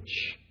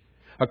image,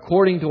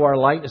 according to our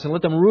likeness, and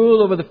let them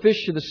rule over the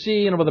fish of the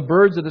sea, and over the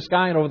birds of the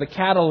sky, and over the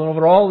cattle, and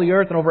over all the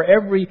earth, and over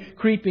every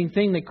creeping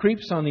thing that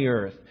creeps on the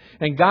earth.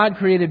 And God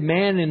created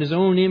man in His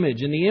own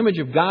image. In the image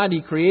of God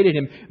He created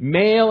him.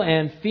 Male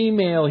and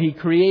female He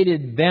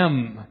created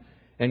them.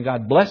 And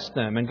God blessed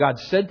them. And God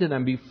said to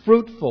them, be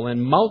fruitful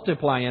and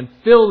multiply and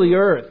fill the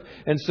earth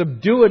and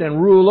subdue it and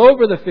rule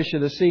over the fish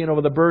of the sea and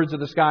over the birds of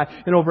the sky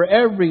and over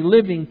every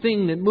living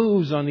thing that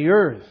moves on the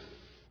earth.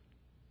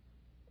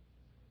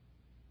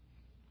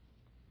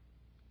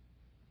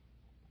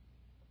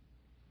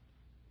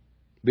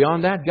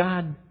 Beyond that,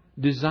 God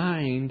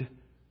designed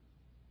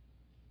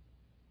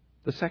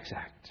the sex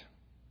act.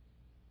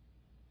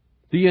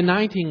 The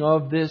uniting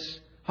of this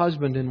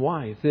husband and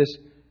wife, this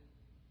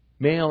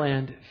male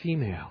and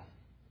female.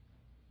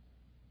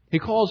 He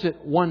calls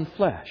it one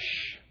flesh.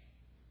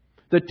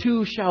 The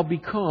two shall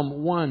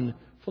become one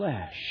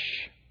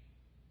flesh.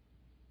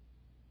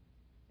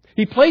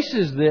 He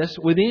places this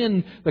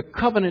within the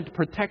covenant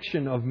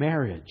protection of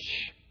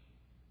marriage.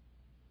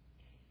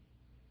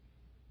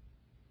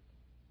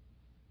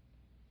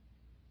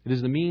 It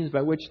is the means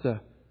by which the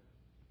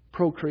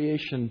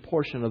procreation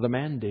portion of the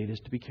mandate is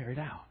to be carried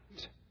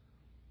out.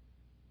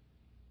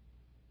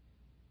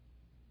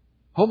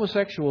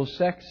 Homosexual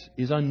sex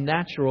is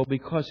unnatural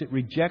because it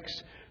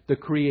rejects the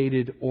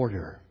created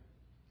order.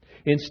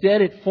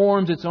 Instead, it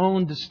forms its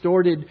own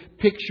distorted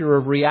picture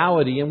of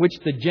reality in which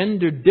the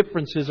gender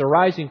differences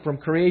arising from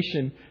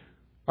creation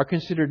are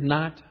considered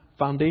not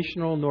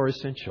foundational nor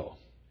essential.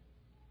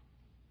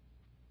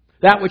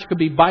 That which could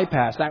be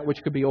bypassed, that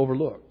which could be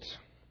overlooked.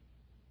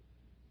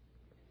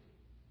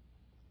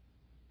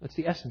 That's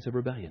the essence of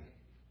rebellion.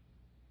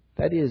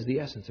 That is the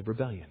essence of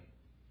rebellion.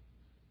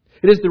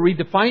 It is the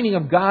redefining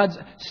of God's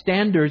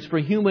standards for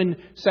human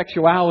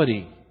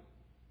sexuality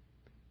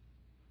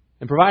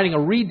and providing a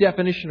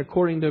redefinition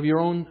according to your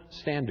own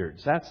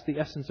standards. That's the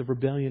essence of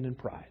rebellion and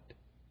pride.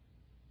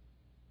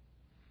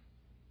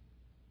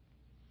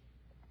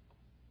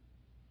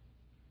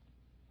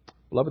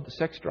 Beloved, the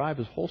sex drive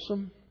is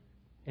wholesome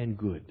and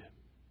good.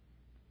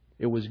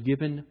 It was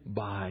given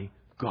by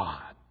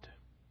God.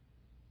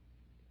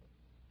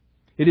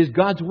 It is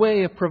God's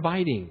way of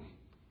providing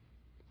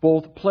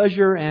both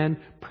pleasure and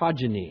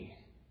progeny.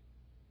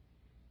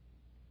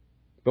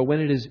 But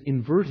when it is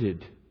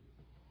inverted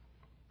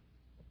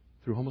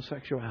through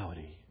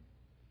homosexuality,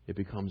 it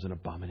becomes an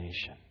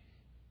abomination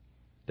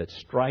that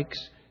strikes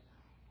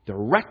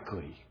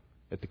directly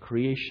at the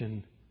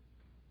creation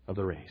of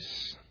the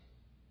race.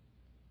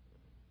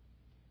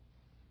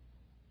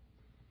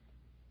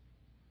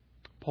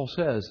 Paul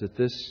says that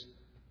this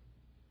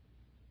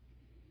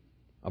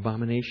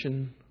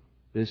abomination,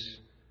 this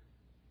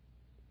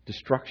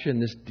destruction,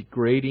 this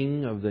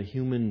degrading of the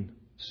human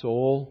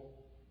soul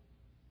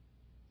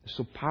is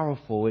so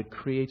powerful it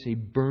creates a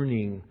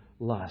burning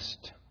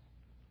lust.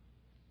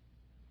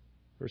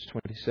 Verse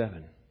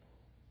 27.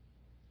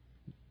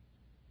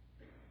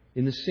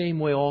 In the same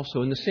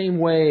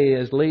way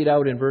as laid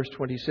out in verse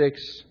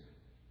 26,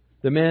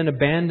 the men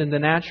abandoned the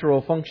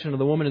natural function of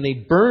the woman and they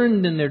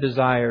burned in their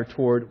desire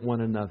toward one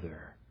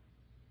another.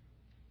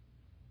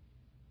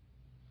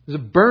 There's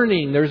a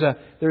burning, there's a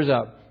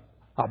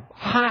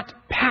hot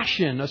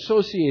passion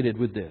associated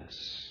with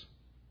this.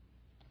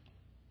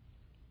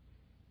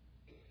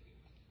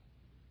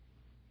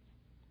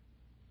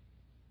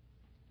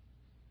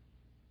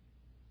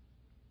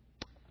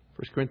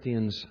 1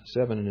 Corinthians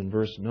 7 and in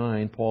verse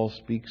 9, Paul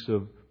speaks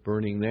of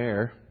burning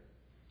there.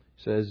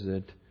 He says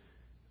that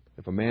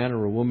if a man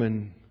or a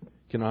woman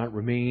cannot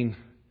remain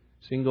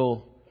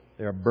single,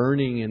 they are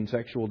burning in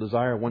sexual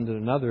desire one to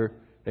another,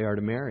 they are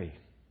to marry.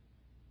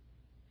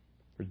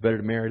 It's better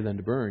to marry than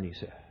to burn, he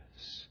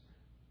says.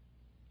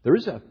 There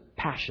is a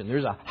passion,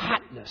 there's a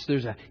hotness,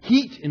 there's a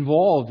heat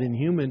involved in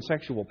human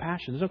sexual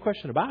passion. There's no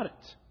question about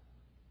it.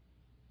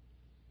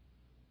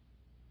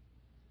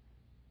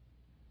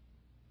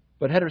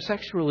 But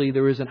heterosexually,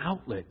 there is an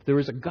outlet. There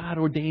is a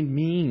God-ordained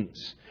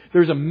means.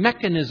 There is a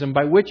mechanism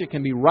by which it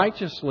can be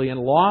righteously and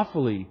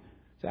lawfully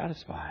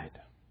satisfied.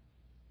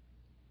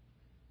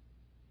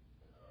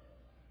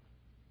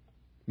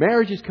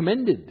 Marriage is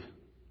commended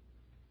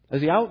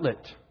as the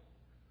outlet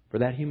for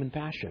that human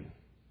passion.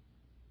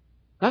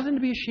 Nothing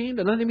to be ashamed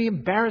of, nothing to be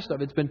embarrassed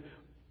of. It's been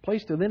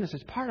placed within us.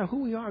 It's part of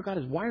who we are. God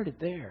has wired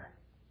it there.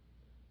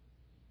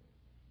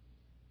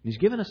 He's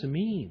given us a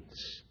means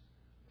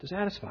to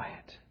satisfy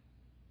it.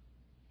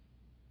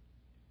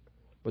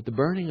 But the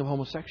burning of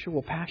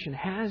homosexual passion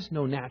has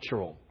no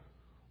natural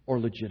or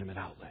legitimate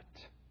outlet.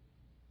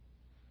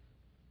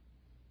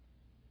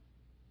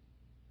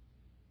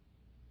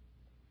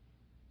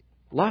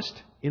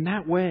 Lust, in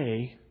that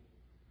way,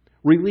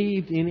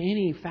 relieved in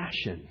any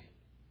fashion,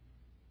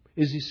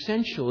 is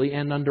essentially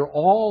and under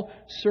all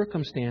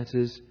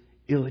circumstances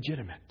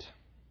illegitimate.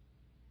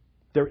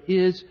 There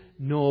is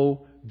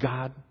no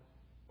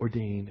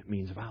God-ordained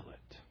means of outlet.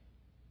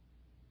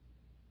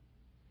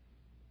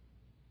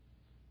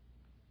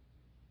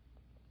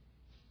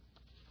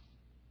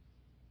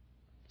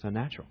 It's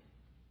unnatural.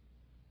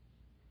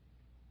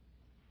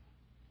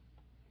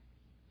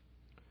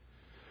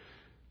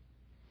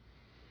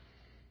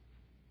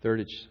 Third,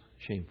 it's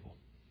shameful.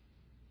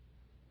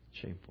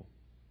 Shameful.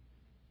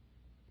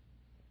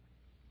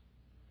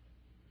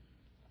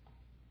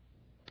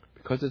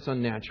 Because it's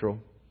unnatural,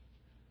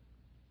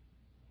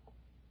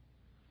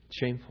 it's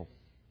shameful.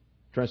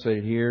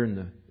 Translated here in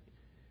the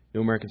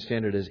New American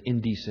Standard as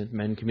indecent,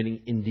 men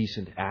committing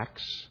indecent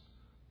acts.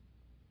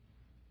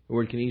 The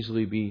word can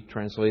easily be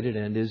translated,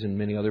 and is in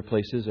many other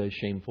places, as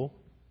shameful.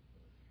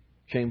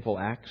 Shameful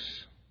acts.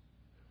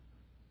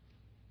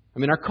 I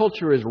mean, our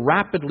culture is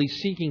rapidly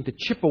seeking to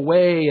chip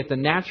away at the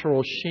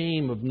natural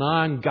shame of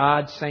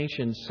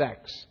non-God-sanctioned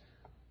sex.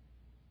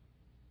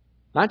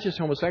 Not just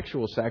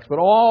homosexual sex, but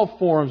all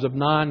forms of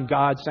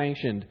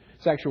non-God-sanctioned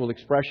sexual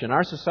expression.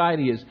 Our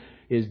society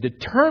is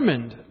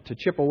determined to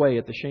chip away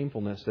at the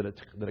shamefulness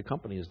that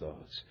accompanies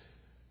those.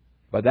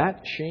 But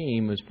that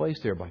shame is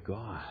placed there by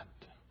God.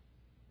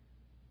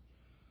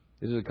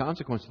 This is a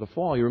consequence of the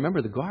fall. You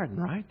remember the garden,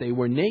 right? They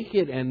were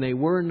naked and they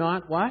were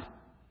not what?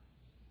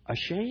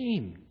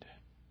 Ashamed.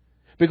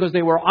 Because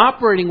they were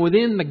operating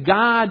within the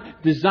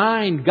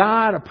God-designed,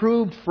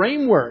 God-approved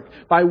framework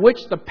by which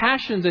the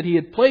passions that He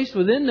had placed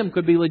within them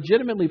could be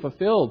legitimately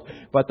fulfilled.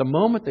 But the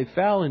moment they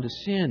fell into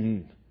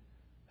sin,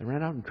 they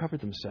ran out and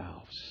covered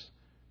themselves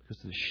because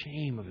of the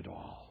shame of it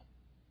all.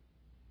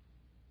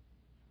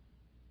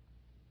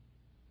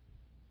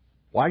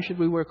 Why should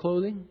we wear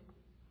clothing?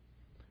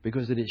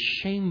 Because it is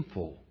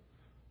shameful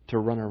to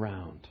run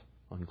around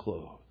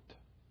unclothed.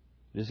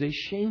 It is a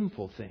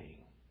shameful thing.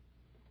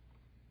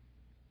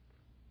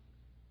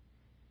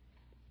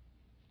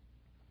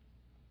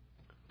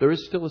 there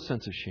is still a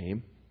sense of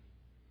shame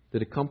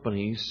that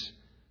accompanies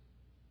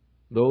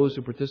those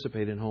who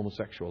participate in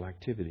homosexual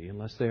activity,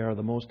 unless they are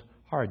the most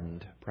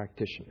hardened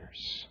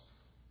practitioners.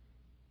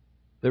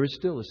 There is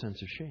still a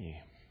sense of shame.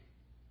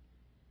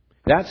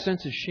 That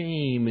sense of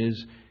shame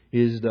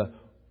is the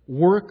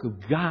work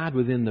of God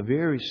within the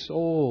very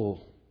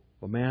soul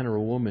of a man or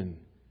a woman,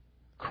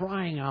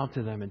 crying out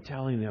to them and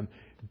telling them,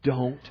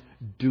 don't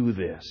do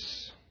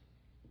this.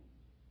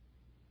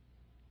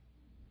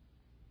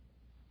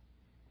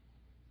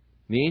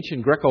 In the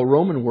ancient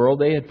Greco-Roman world,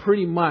 they had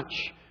pretty much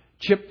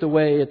chipped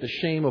away at the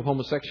shame of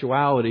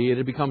homosexuality. It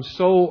had become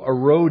so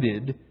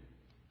eroded, it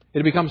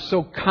had become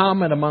so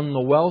common among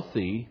the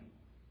wealthy,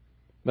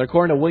 that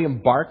according to William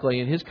Barclay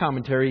in his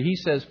commentary, he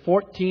says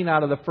 14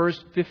 out of the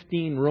first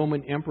 15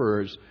 Roman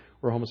emperors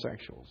were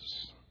homosexuals.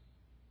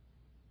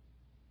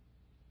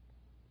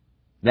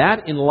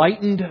 That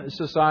enlightened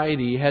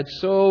society had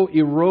so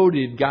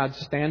eroded God's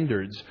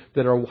standards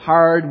that are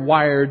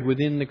hardwired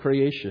within the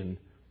creation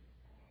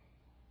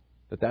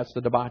that that's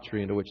the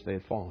debauchery into which they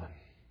had fallen.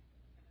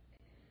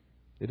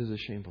 It is a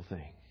shameful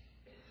thing.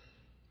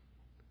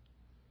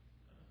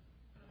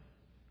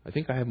 I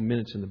think I have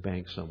minutes in the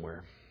bank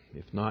somewhere.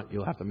 If not,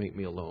 you'll have to make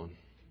me alone.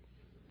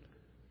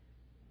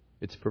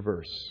 It's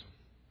perverse.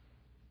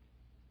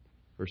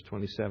 Verse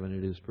 27,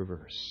 it is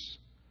perverse.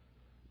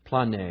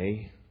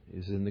 Plane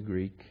is in the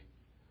Greek.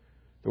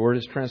 The word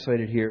is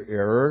translated here,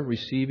 error,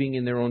 receiving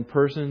in their own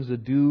persons the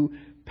due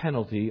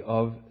penalty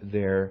of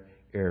their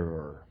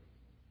error.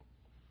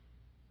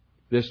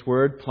 This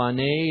word,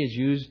 plane, is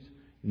used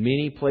in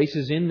many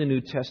places in the New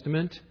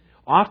Testament,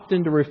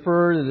 often to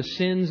refer to the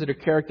sins that are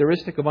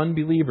characteristic of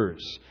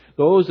unbelievers,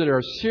 those that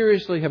are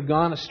seriously have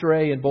gone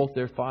astray in both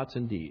their thoughts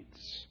and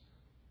deeds.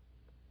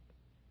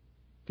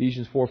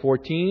 Ephesians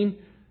 4:14,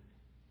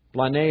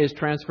 plane is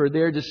transferred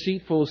there,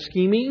 deceitful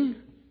scheming.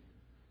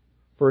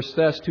 1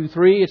 Thess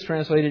 2:3, it's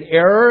translated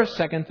error.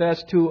 2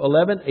 Thess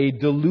 2:11, a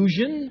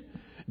delusion.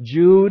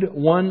 Jude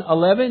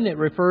 1:11, it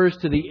refers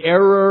to the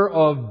error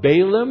of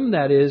Balaam,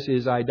 that is,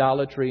 his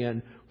idolatry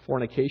and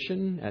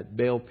fornication at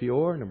Baal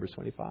Peor, Numbers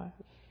 25.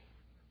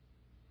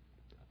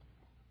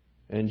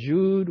 And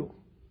Jude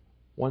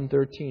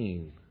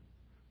 1:13,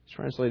 it's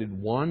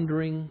translated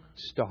wandering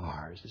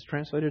stars. It's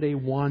translated a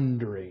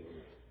wandering.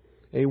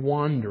 A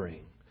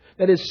wandering.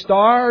 That is,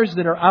 stars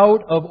that are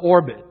out of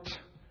orbit.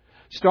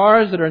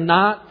 Stars that are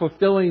not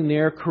fulfilling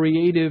their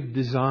creative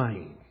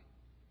design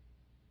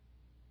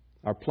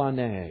are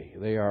plane.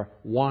 They are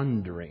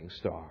wandering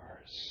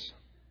stars.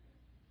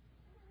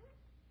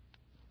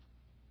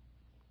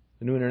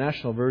 The New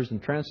International Version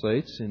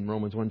translates in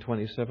Romans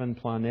 1:27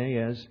 plane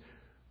as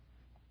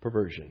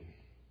perversion.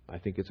 I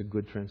think it's a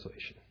good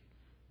translation.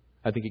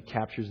 I think it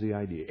captures the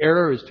idea.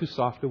 Error is too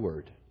soft a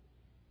word.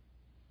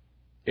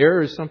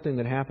 Error is something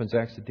that happens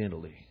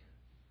accidentally.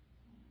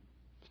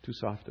 It's too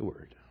soft a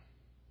word.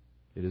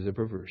 It is a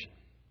perversion.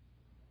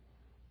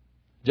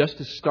 Just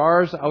as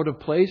stars out of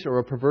place are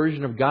a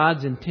perversion of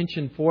God's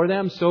intention for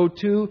them, so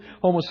too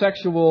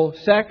homosexual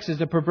sex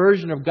is a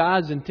perversion of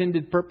God's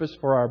intended purpose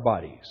for our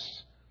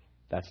bodies.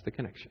 That's the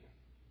connection.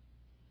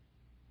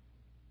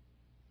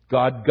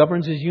 God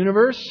governs His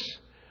universe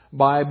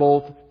by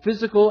both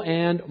physical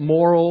and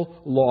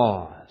moral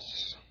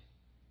laws.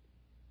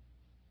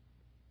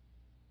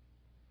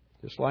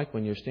 Just like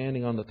when you're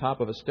standing on the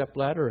top of a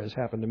stepladder, as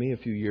happened to me a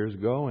few years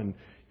ago, and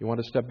you want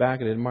to step back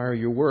and admire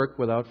your work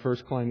without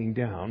first climbing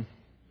down.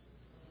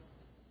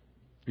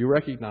 You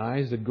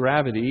recognize that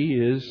gravity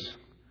is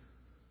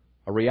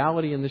a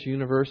reality in this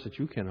universe that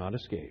you cannot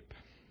escape.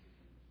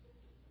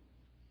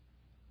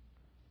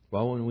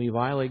 Well, when we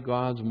violate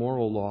God's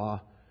moral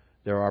law,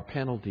 there are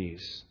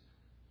penalties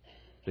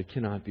that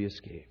cannot be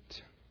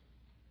escaped.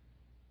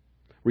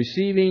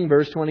 Receiving,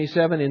 verse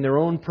 27, in their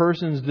own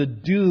persons the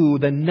due,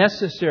 the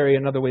necessary,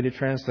 another way to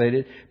translate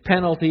it,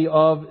 penalty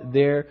of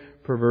their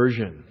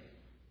perversion.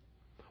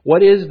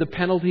 What is the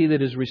penalty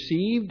that is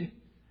received?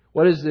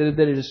 What is it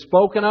that it is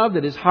spoken of,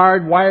 that is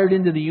hardwired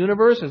into the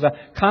universe as a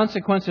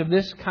consequence of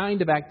this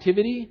kind of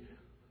activity?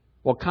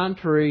 Well,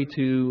 contrary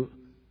to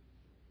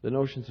the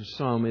notions of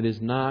some, it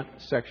is not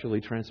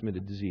sexually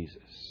transmitted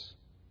diseases.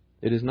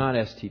 It is not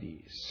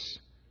STDs.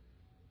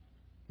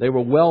 They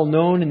were well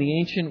known in the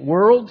ancient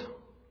world.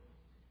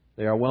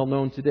 They are well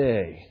known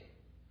today.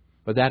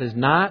 But that is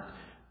not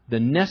the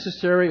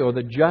necessary or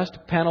the just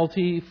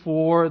penalty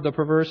for the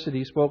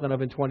perversity spoken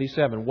of in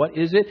 27. What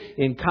is it?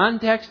 In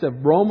context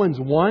of Romans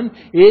 1,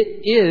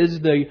 it is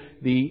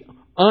the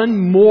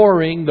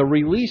unmooring, the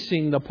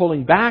releasing, the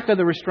pulling back of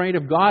the restraint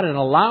of God and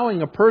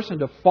allowing a person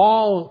to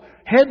fall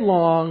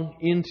headlong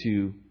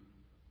into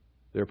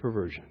their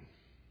perversion.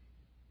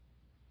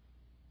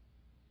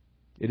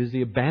 It is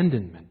the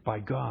abandonment by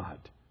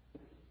God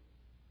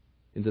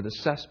into the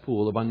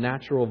cesspool of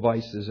unnatural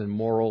vices and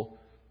moral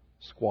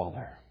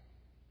squalor.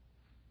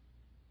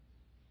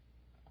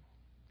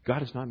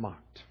 God is not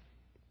mocked.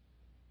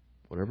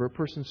 Whatever a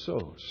person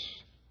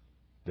sows,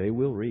 they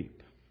will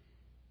reap.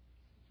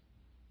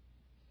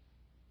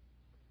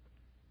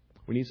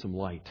 We need some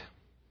light.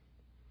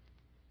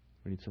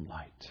 We need some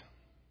light.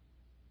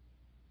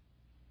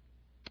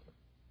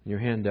 In your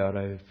handout,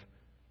 I've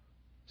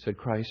said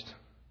Christ,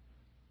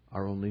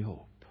 our only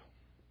hope.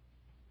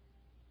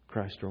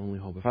 Christ, our only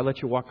hope. If I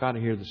let you walk out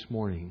of here this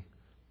morning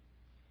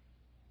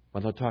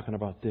without talking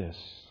about this,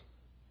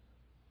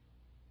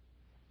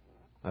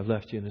 I've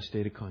left you in a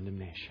state of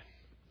condemnation.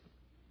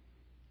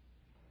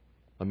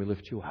 Let me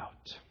lift you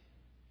out.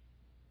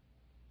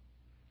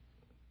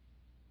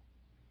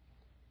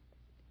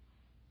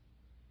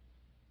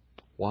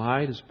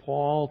 Why does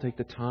Paul take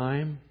the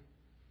time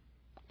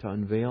to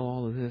unveil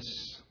all of this?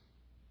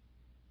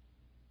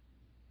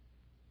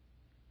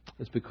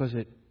 It's because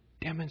it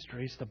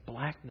demonstrates the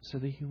blackness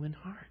of the human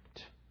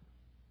heart.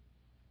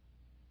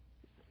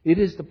 It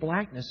is the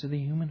blackness of the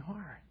human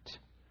heart.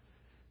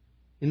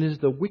 It is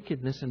the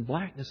wickedness and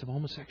blackness of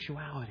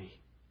homosexuality.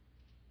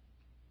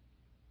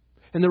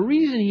 And the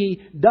reason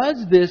he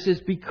does this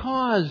is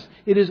because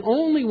it is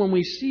only when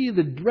we see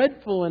the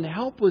dreadful and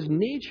helpless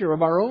nature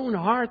of our own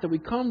heart that we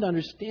come to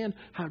understand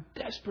how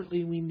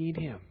desperately we need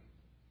Him.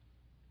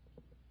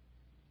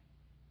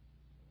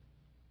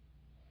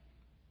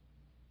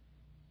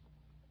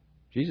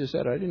 Jesus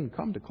said, I didn't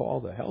come to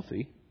call the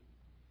healthy,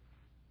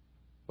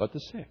 but the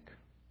sick.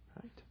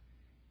 Right?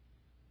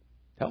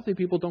 Healthy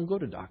people don't go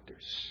to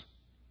doctors.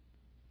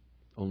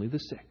 Only the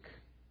sick.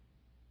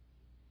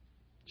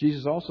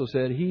 Jesus also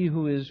said, he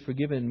who is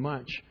forgiven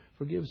much,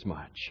 forgives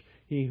much.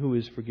 He who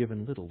is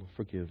forgiven little,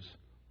 forgives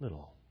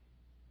little.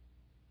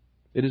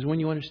 It is when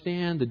you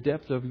understand the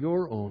depth of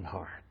your own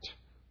heart.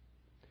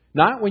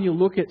 Not when you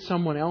look at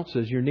someone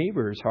else's, your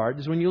neighbor's heart.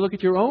 It's when you look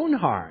at your own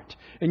heart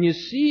and you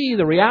see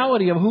the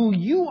reality of who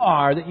you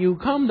are that you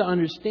come to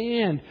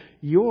understand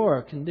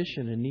your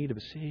condition in need of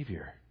a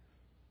Savior.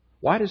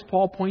 Why does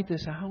Paul point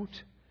this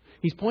out?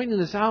 He's pointing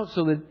this out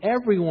so that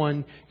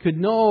everyone could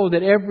know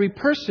that every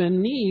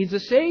person needs a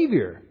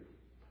Savior.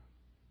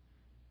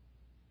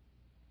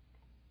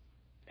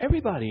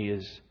 Everybody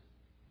is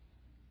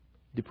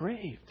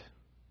depraved,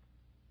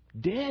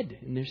 dead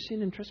in their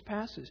sin and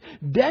trespasses,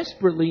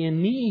 desperately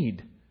in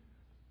need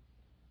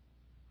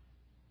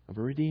of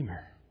a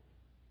Redeemer,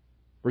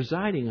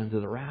 residing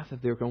under the wrath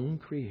of their own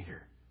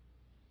Creator.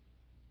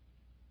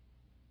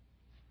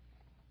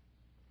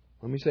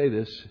 Let me say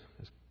this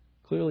as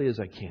clearly as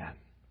I can.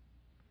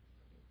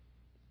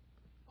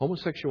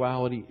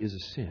 Homosexuality is a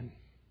sin.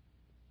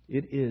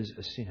 It is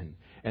a sin.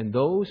 And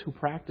those who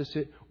practice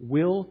it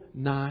will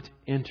not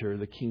enter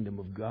the kingdom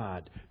of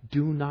God.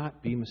 Do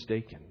not be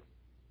mistaken,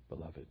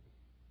 beloved.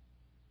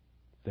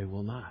 They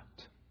will not.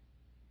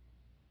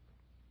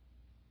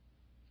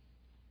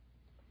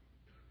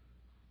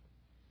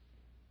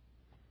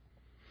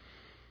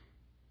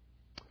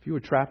 If you are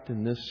trapped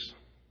in this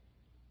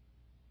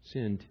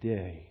sin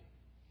today,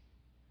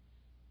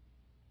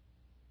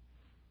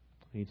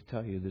 I need to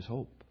tell you there's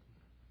hope.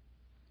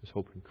 There's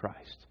hope in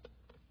Christ.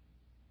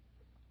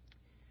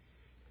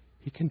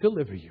 He can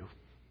deliver you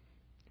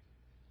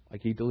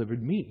like He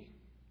delivered me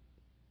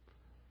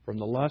from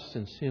the lust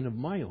and sin of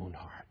my own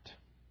heart.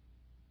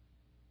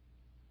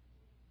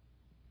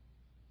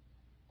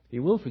 He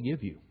will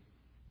forgive you.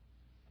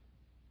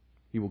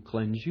 He will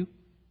cleanse you.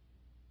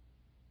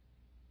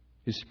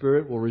 His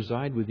Spirit will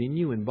reside within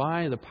you, and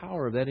by the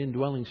power of that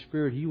indwelling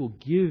Spirit, He will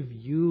give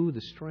you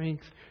the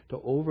strength to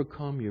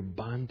overcome your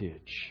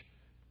bondage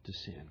to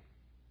sin.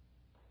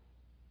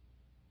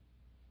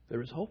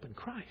 There is hope in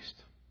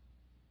Christ.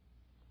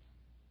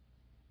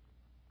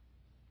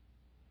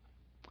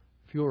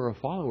 If you are a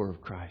follower of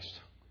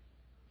Christ,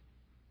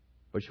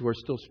 but you are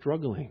still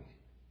struggling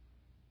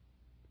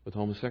with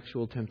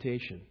homosexual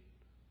temptation,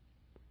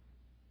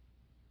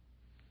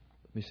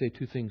 let me say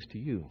two things to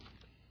you.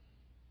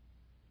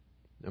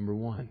 Number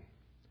one,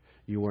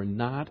 you are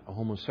not a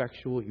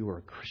homosexual, you are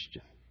a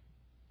Christian.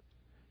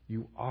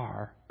 You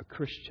are a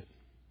Christian.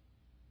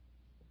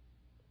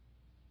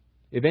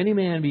 If any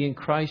man be in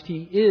Christ,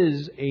 he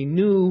is a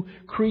new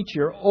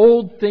creature.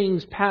 Old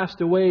things passed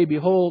away.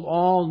 Behold,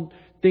 all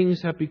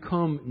things have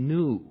become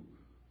new.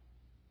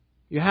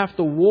 You have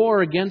to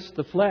war against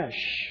the flesh.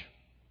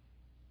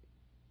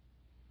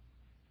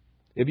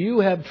 If you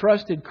have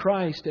trusted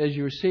Christ as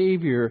your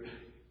Savior,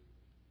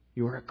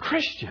 you are a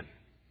Christian.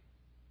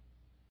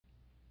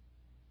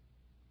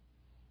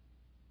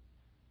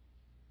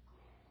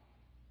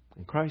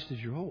 And Christ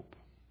is your hope.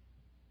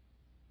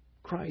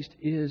 Christ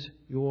is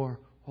your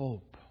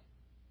hope.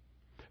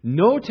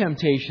 No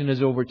temptation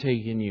has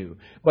overtaken you,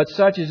 but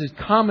such as is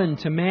common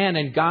to man,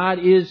 and God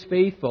is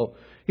faithful.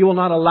 He will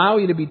not allow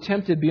you to be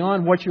tempted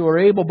beyond what you are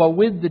able, but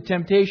with the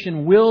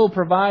temptation will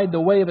provide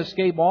the way of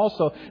escape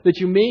also, that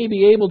you may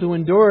be able to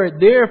endure it.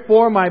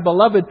 Therefore, my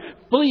beloved,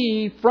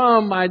 flee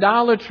from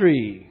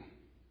idolatry.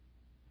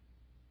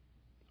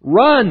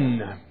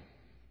 Run.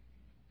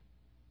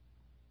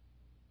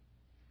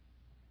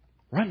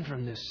 Run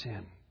from this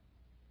sin.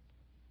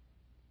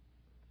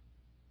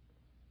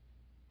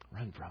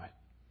 Run from it.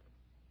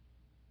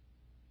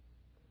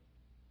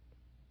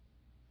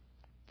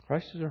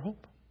 Christ is our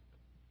hope.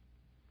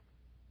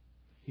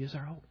 He is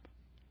our hope.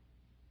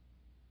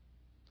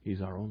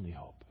 He's our only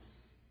hope.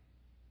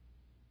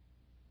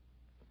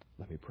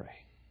 Let me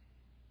pray.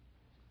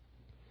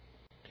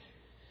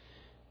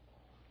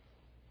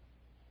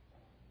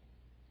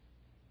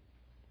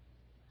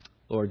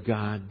 Lord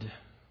God,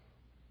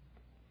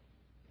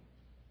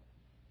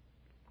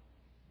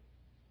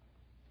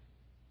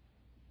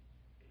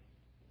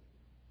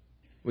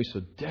 we so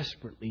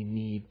desperately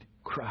need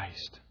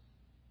Christ.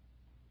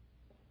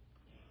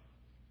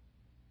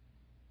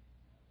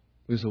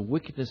 Because the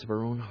wickedness of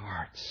our own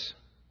hearts,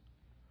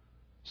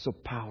 so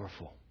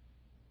powerful,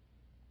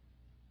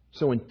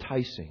 so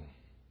enticing,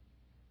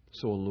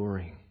 so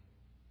alluring.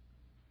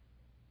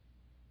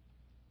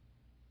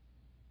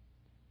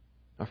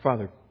 Our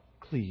Father,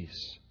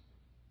 please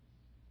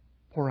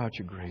pour out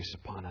your grace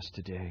upon us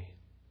today.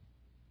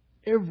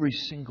 Every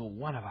single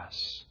one of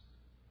us.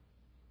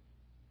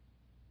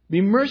 Be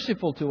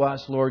merciful to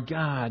us, Lord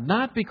God,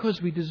 not because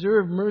we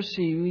deserve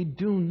mercy, we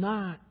do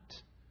not.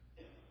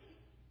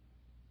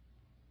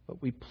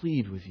 But we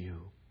plead with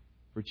you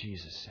for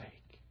Jesus'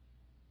 sake.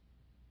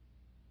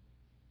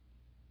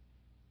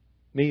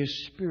 May your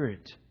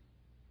Spirit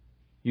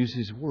use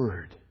His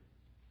Word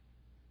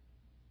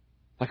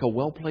like a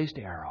well-placed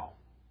arrow,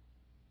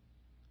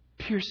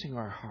 piercing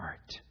our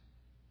heart,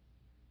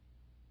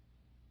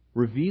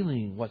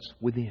 revealing what's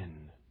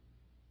within,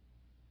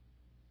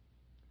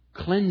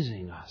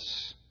 cleansing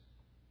us,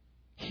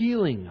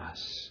 healing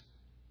us,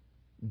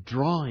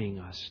 drawing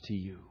us to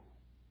you.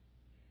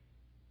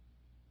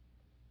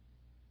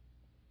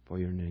 For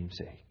your name's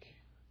sake.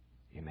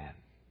 Amen.